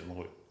you could say to them,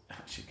 look,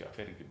 actually got a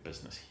very good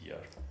business here.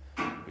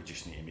 We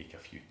just need to make a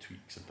few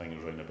tweaks and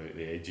things around about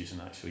the edges,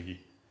 and actually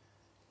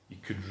you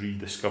could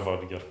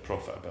rediscover your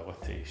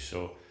profitability.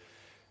 So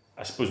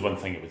I suppose one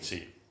thing I would say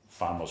to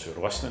farmers who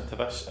are listening to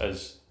this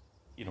is,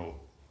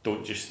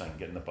 don't just think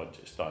getting the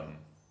budgets done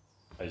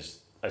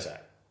is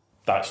it.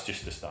 That's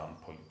just the starting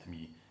point to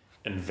me.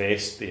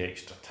 Invest the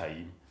extra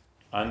time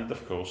and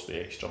of course the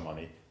extra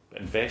money, but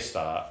invest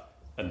that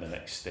in the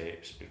next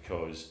steps,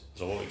 because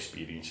there's a lot of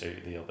experience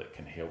out there that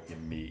can help you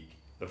make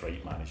the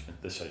right management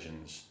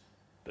decisions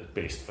that's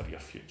best for your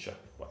future,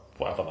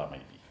 whatever that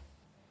might be.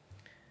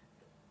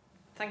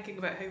 Thinking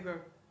about how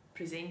we're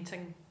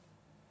presenting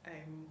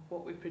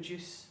what we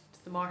produce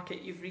to the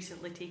market, you've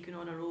recently taken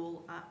on a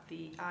role at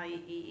the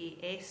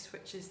IAAS,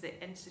 which is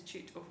the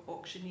Institute of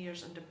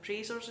Auctioneers and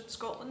Appraisers in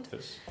Scotland.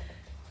 Yes.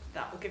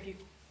 That will give you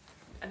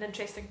an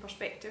interesting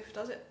perspective,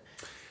 does it?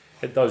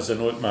 It does. I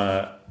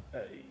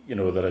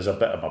know there is a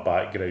bit of my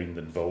background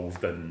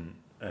involved in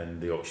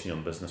the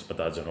auctioneering business. My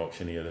dad's an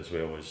auctioneer as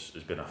well as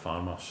being a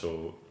farmer,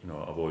 so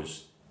I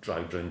was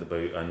dragged round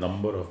about a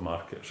number of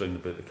markets round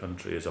about the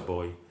country as a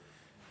boy,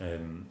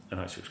 and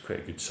actually it was quite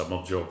a good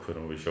summer job when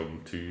I was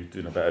young too,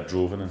 doing a bit of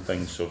droving and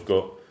things. So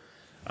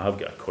I have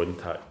got a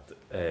contact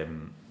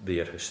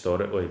there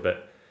historically,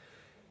 but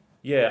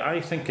yeah,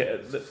 I think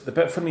the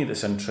bit for me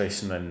that's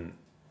interesting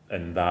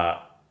in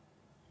that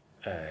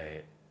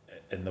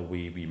in the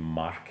way we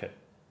market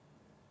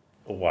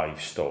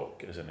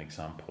livestock as an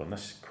example, and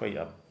this is quite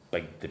a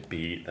big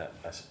debate that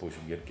I suppose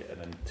we're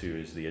getting into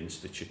as the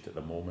Institute at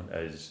the moment,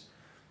 is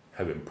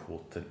how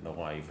important the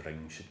live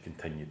ring should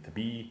continue to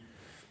be.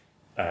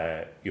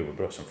 We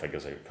brought some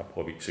figures out a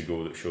couple of weeks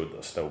ago that showed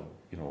that still,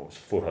 it's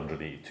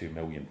 £482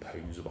 million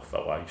worth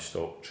of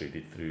livestock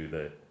traded through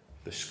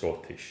the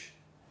Scottish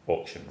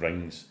auction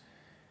rings.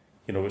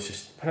 It's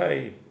just a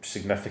pretty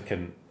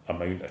significant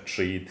amount of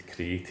trade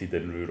created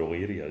in rural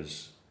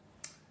areas.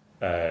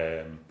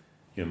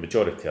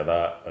 Majority of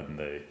that on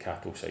the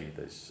cattle side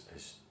is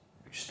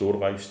store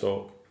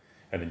livestock,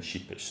 and in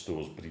sheep it's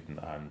stores breeding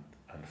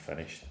and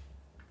finished.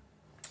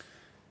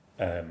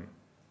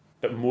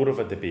 But more of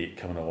a debate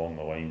coming along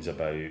the lines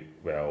about,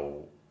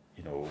 well,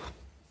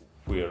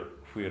 where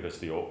is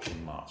the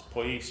auction mark's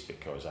place?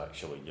 Because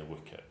actually you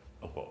look at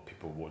a lot of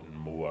people wanting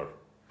more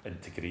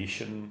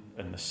integration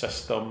in the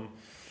system,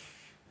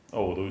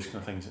 all those kind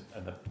of things.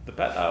 And the bit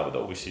that I would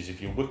always say is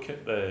if you look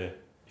at the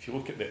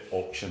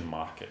auction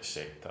market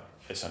sector,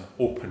 it's an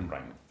open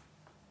ring,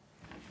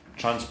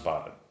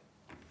 transparent,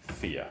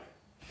 fair.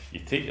 You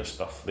take your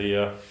stuff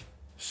there,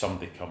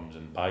 somebody comes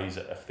and buys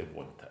it if they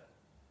want it.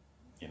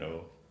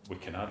 We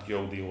can argue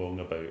all day long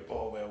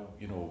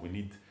about, we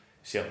need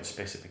certain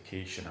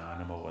specification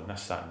animal and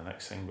this, that and the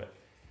next thing, but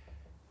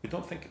we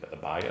don't think about the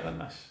buyer in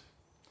this.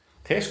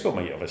 Tesco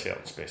might have a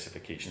certain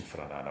specification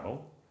for an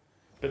animal,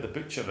 but the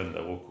butcher in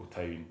the local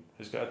town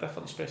has got a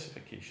different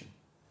specification.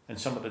 And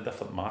some of the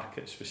different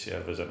markets we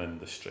serve as an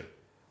industry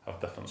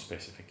have different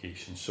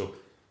specifications. So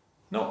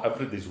not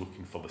everybody's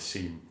looking for the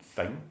same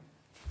thing.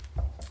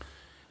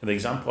 And the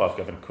example I've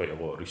given quite a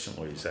lot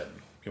recently is that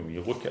when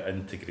you look at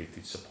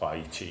integrated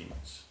supply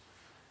chains,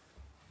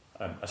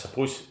 I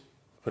suppose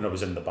when I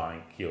was in the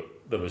bank,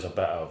 there was a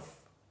bit of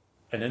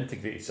an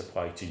integrated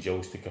supply chain. You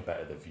always took a bit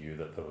of the view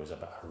that there was a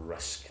bit of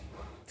risk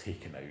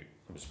taken out.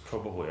 There was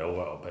probably a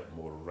little bit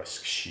more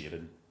risk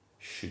sharing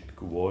should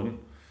go on.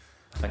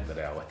 I think the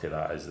reality of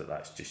that is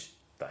that's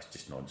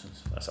just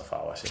nonsense. That's a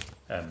fallacy.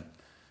 And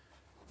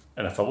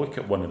if I look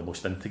at one of the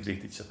most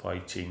integrated supply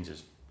chains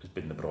has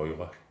been the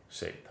broiler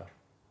sector.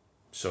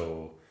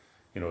 So,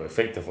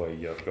 effectively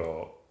you've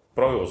got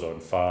broilers on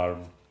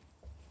farm,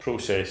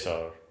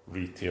 processor,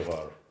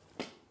 retailer,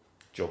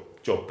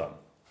 job done.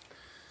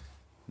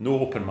 No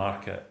open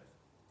market,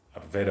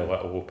 or very little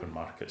open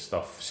market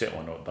stuff,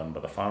 certainly not done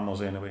by the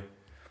farmers anyway.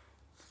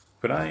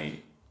 When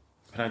I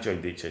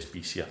joined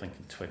HSBC, I think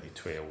in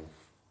 2012, there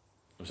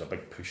was a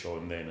big push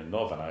on then in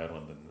Northern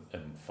Ireland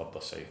and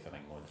further south in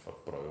England for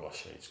broiler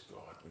sheds.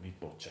 God, we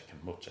need more chicken,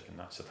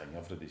 that's the thing,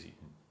 everybody's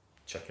eating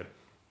chicken.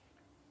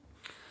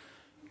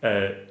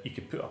 You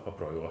could put up a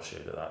broiler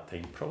shed at that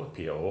time, probably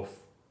pay it off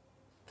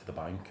to the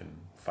bank in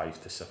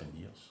 5 to 7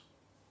 years.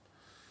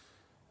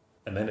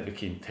 And then it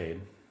became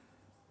 10,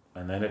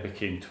 and then it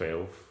became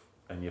 12,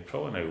 and you're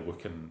probably now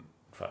looking,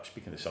 in fact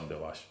speaking to somebody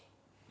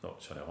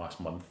last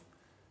month,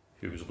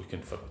 who was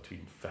looking for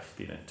between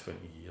 15 and 20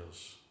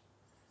 years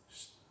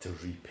to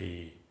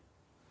repay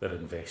their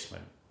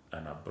investment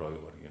in a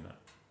broiler unit.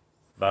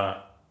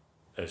 That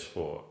is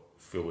what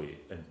fully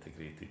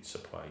integrated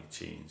supply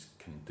chains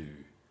can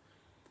do.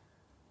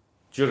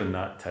 During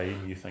that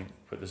time, you think,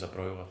 what does a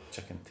broiler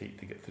chicken take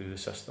to get through the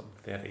system?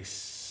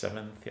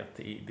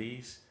 38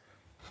 days.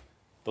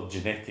 The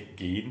genetic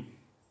gain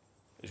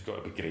has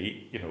got to be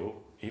great,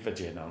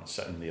 Avagen aren't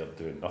sitting there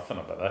doing nothing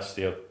about this,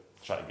 they're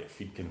trying to get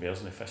feed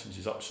conversion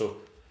efficiencies up.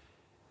 So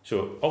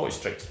all it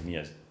strikes to me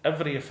is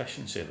every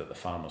efficiency that the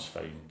farmers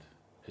find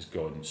has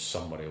gone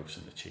somewhere else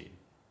in the chain.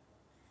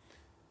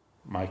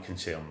 My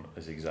concern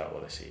is exactly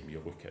the same.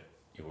 You look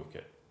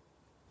at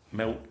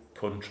milk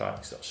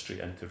contracts that are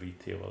straight into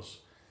retailers.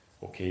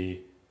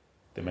 Okay,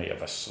 they might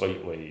have a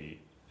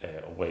slightly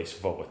less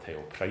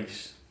volatile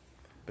price,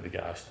 but they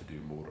get asked to do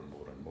more and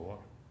more and more.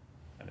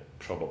 And it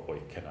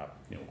probably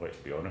let's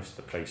be honest,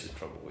 the price is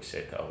probably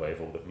set at a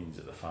level that means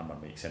that the farmer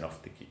makes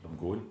enough to keep them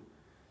going,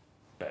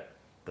 but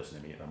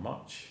doesn't make them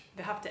much.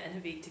 They have to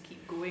innovate to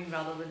keep going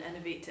rather than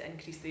innovate to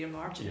increase their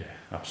margin. Yeah,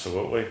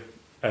 absolutely.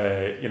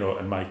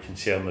 And my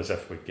concern is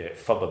if we get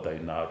further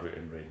down that route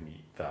in red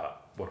meat,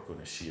 that we're going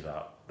to see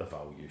that the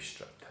value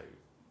stripped out.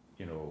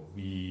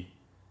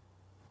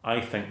 I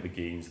think the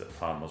gains that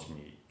farmers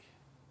make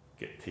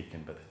get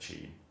taken by the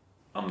chain.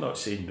 I'm not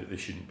saying that they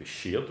shouldn't be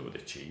shared with the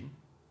chain,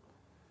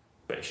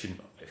 but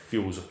it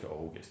feels like it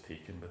all gets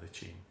taken by the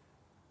chain.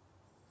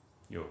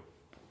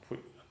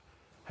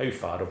 How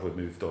far have we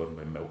moved on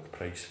with milk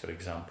price, for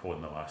example,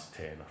 in the last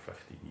 10 or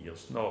 15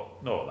 years?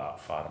 Not that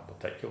far in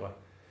particular.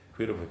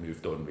 Where have we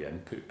moved on with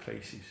input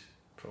prices?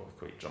 Probably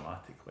quite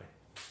dramatically.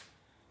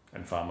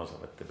 And farmers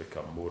have had to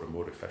become more and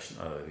more efficient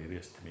in other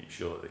areas to make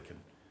sure that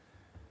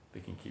they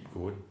can keep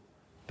going.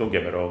 Don't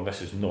get me wrong,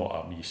 this is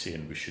not me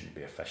saying we shouldn't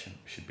be efficient.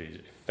 We should be as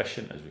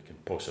efficient as we can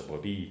possibly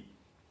be,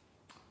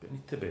 but we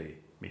need to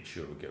make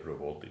sure we get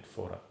rewarded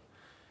for it.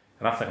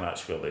 And I think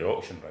that's where the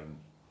auction round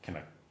kind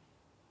of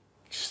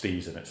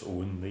stays in its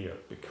own there,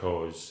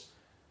 because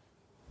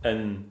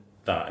in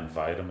that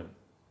environment,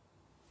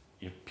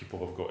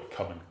 people have got to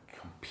come and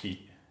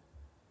compete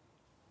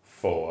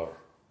for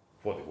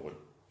what they want.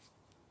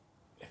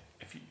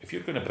 If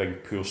you're going to bring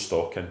poor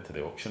stock into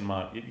the auction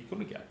market, you're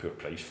going to get a poor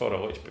price for it,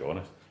 let's be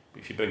honest.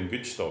 But if you bring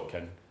good stock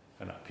in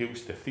and it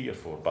appeals to 3 or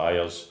 4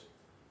 buyers,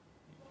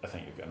 I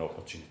think you've got an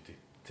opportunity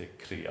to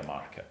create a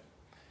market.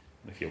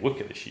 And if you look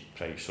at the sheep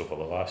price over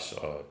the last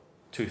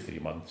 2-3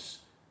 months,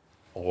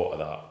 a lot of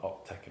that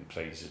uptick in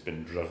price has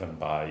been driven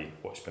by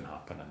what's been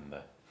happening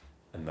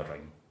in the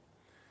ring.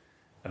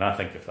 And I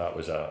think if that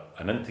was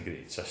an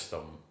integrated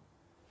system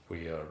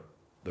where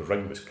the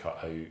ring was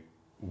cut out,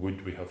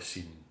 would we have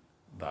seen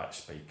that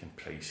spike in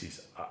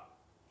prices?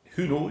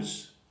 Who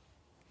knows?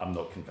 I'm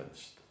not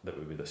convinced that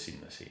we would have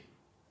seen the same,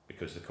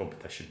 because the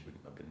competition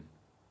wouldn't have been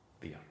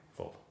there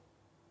for them.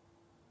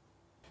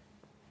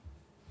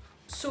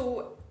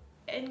 So,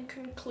 in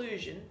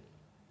conclusion,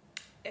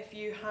 if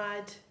you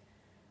had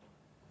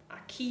a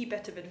key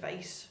bit of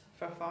advice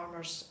for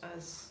farmers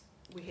as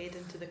we head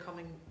into the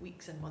coming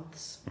weeks and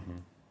months,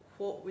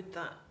 what would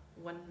that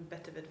one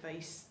bit of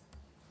advice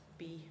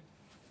be?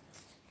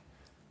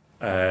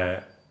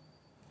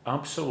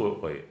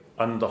 Absolutely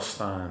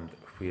understand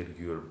where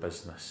your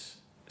business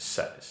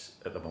sits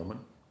at the moment,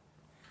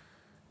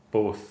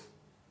 both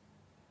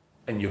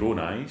in your own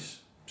eyes,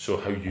 so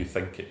how you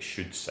think it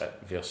should sit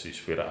versus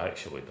where it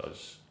actually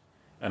does,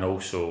 and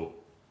also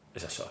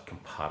as a sort of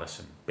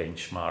comparison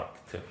benchmark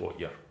to what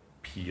your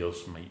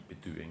peers might be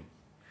doing,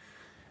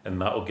 and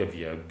that'll give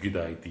you a good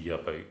idea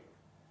about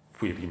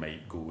where you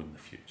might go in the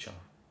future,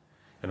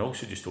 and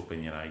also just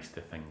open your eyes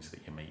to things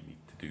that you might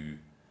need to do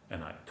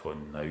and act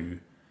on now.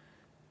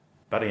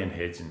 Burying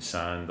heads in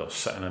sand or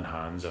sitting in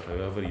hands, or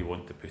however you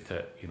want to put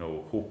it,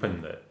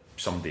 hoping that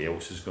somebody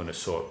else is going to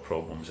sort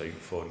problems out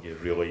for you,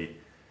 really,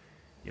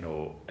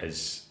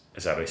 is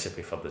a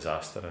recipe for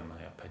disaster, in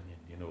my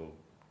opinion.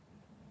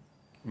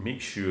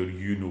 Make sure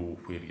you know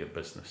where your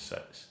business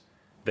sits,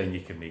 then you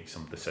can make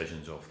some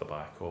decisions off the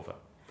back of it.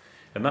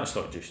 And that's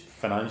not just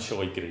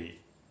financially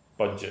great,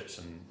 budgets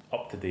and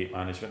up-to-date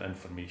management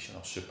information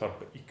are super,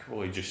 but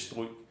equally just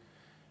look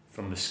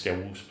from the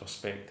skills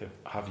perspective.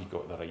 Have you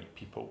got the right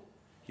people?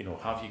 You know,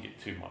 have you got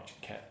too much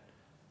kit?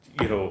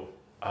 You know,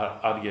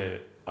 are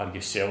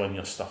you selling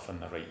your stuff in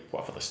the right,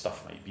 whatever the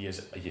stuff might be,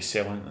 are you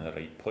selling in the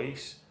right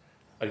place?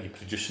 Are you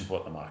producing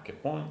what the market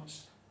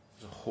wants?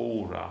 There's a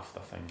whole raft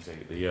of things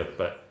out there,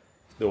 but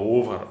the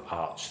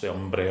overarch, the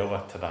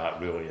umbrella to that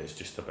really is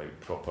just about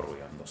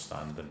properly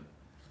understanding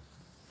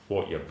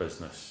what your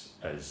business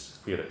is,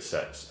 where it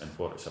sits and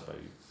what it's about,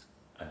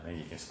 and then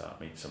you can start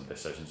making some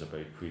decisions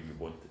about where you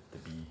want it to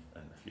be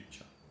in the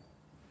future.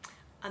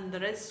 And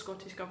there is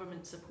Scottish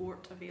Government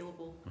support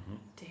available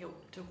to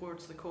help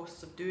towards the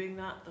costs of doing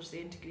that. There's the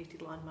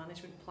Integrated Land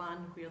Management Plan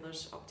where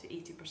there's up to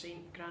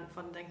 80% grant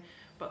funding,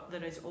 but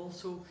there is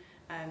also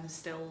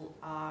still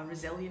a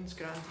resilience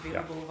grant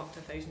available of up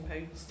to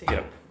 £1,000 to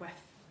help with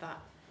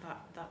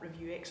that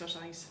review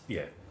exercise.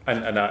 Yeah,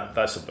 and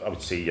that's, I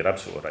would say you're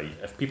absolutely right.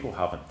 If people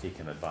haven't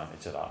taken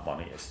advantage of that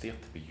money, it's there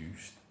to be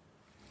used.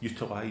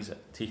 Utilise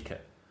it, take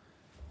it.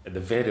 At the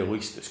very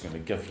least, it's going to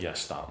give you a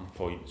starting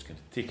point. It's going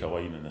to take a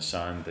line in the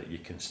sand that you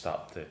can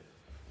start to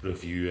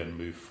review and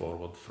move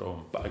forward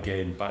from. But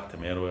again, back to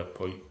my earlier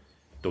point,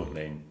 don't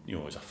then, you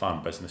know, as a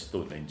farm business,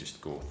 don't then just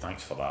go,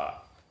 thanks for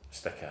that,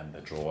 stick it in the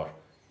drawer.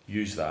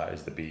 Use that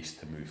as the base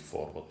to move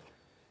forward.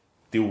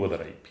 Deal with the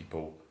right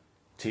people,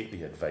 take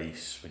the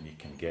advice when you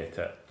can get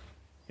it,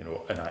 you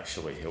know, and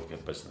actually help your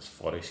business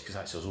flourish.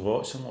 Because there's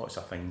lots and lots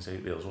of things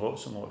out there. There's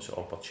lots and lots of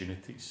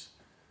opportunities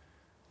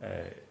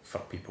for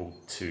people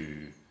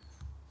to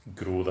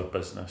grow their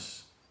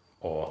business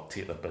or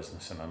take their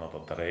business in another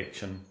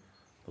direction.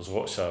 There's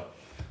lots of,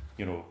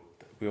 you know,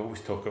 we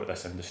always talk about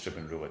this industry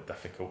being really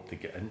difficult to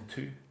get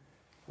into.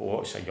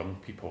 Lots of young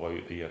people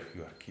out there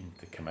who are keen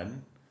to come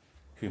in,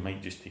 who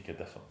might just take a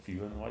different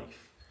view in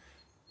life.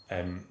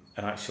 And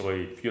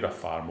actually, if you're a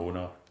farm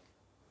owner,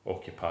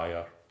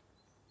 occupier,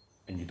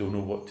 and you don't know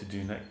what to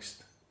do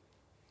next,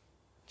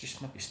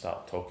 just maybe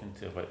start talking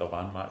to about the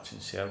land matching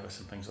service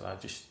and things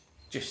like that.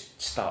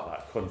 Just start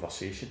that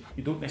conversation.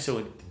 You don't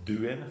necessarily need to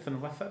do anything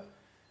with it,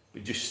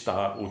 but just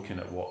start looking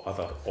at what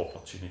other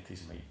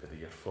opportunities might be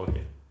there for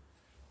you.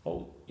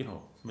 Well, you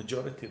know,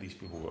 majority of these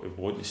people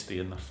want to stay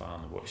in their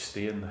farm, they want to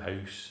stay in the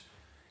house.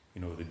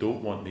 You know, they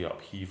don't want the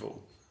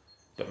upheaval,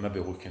 but maybe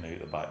looking out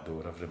the back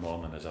door every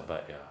morning is a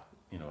bit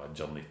of a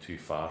journey too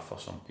far for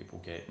some people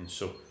getting.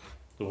 So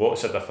there's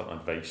lots of different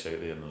advice out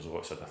there and there's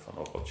lots of different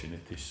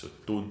opportunities. So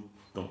don't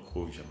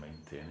close your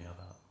mind to any of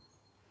that.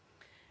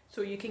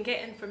 So you can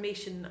get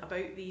information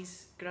about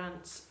these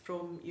grants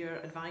from your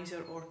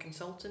advisor or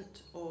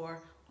consultant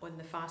or on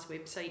the FAS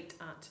website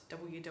at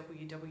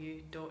www.fas.scot.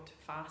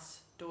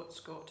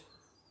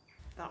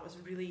 That was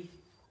really,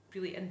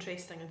 really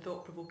interesting and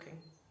thought-provoking.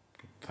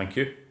 Thank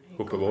you.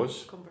 Hope it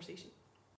was. Conversation.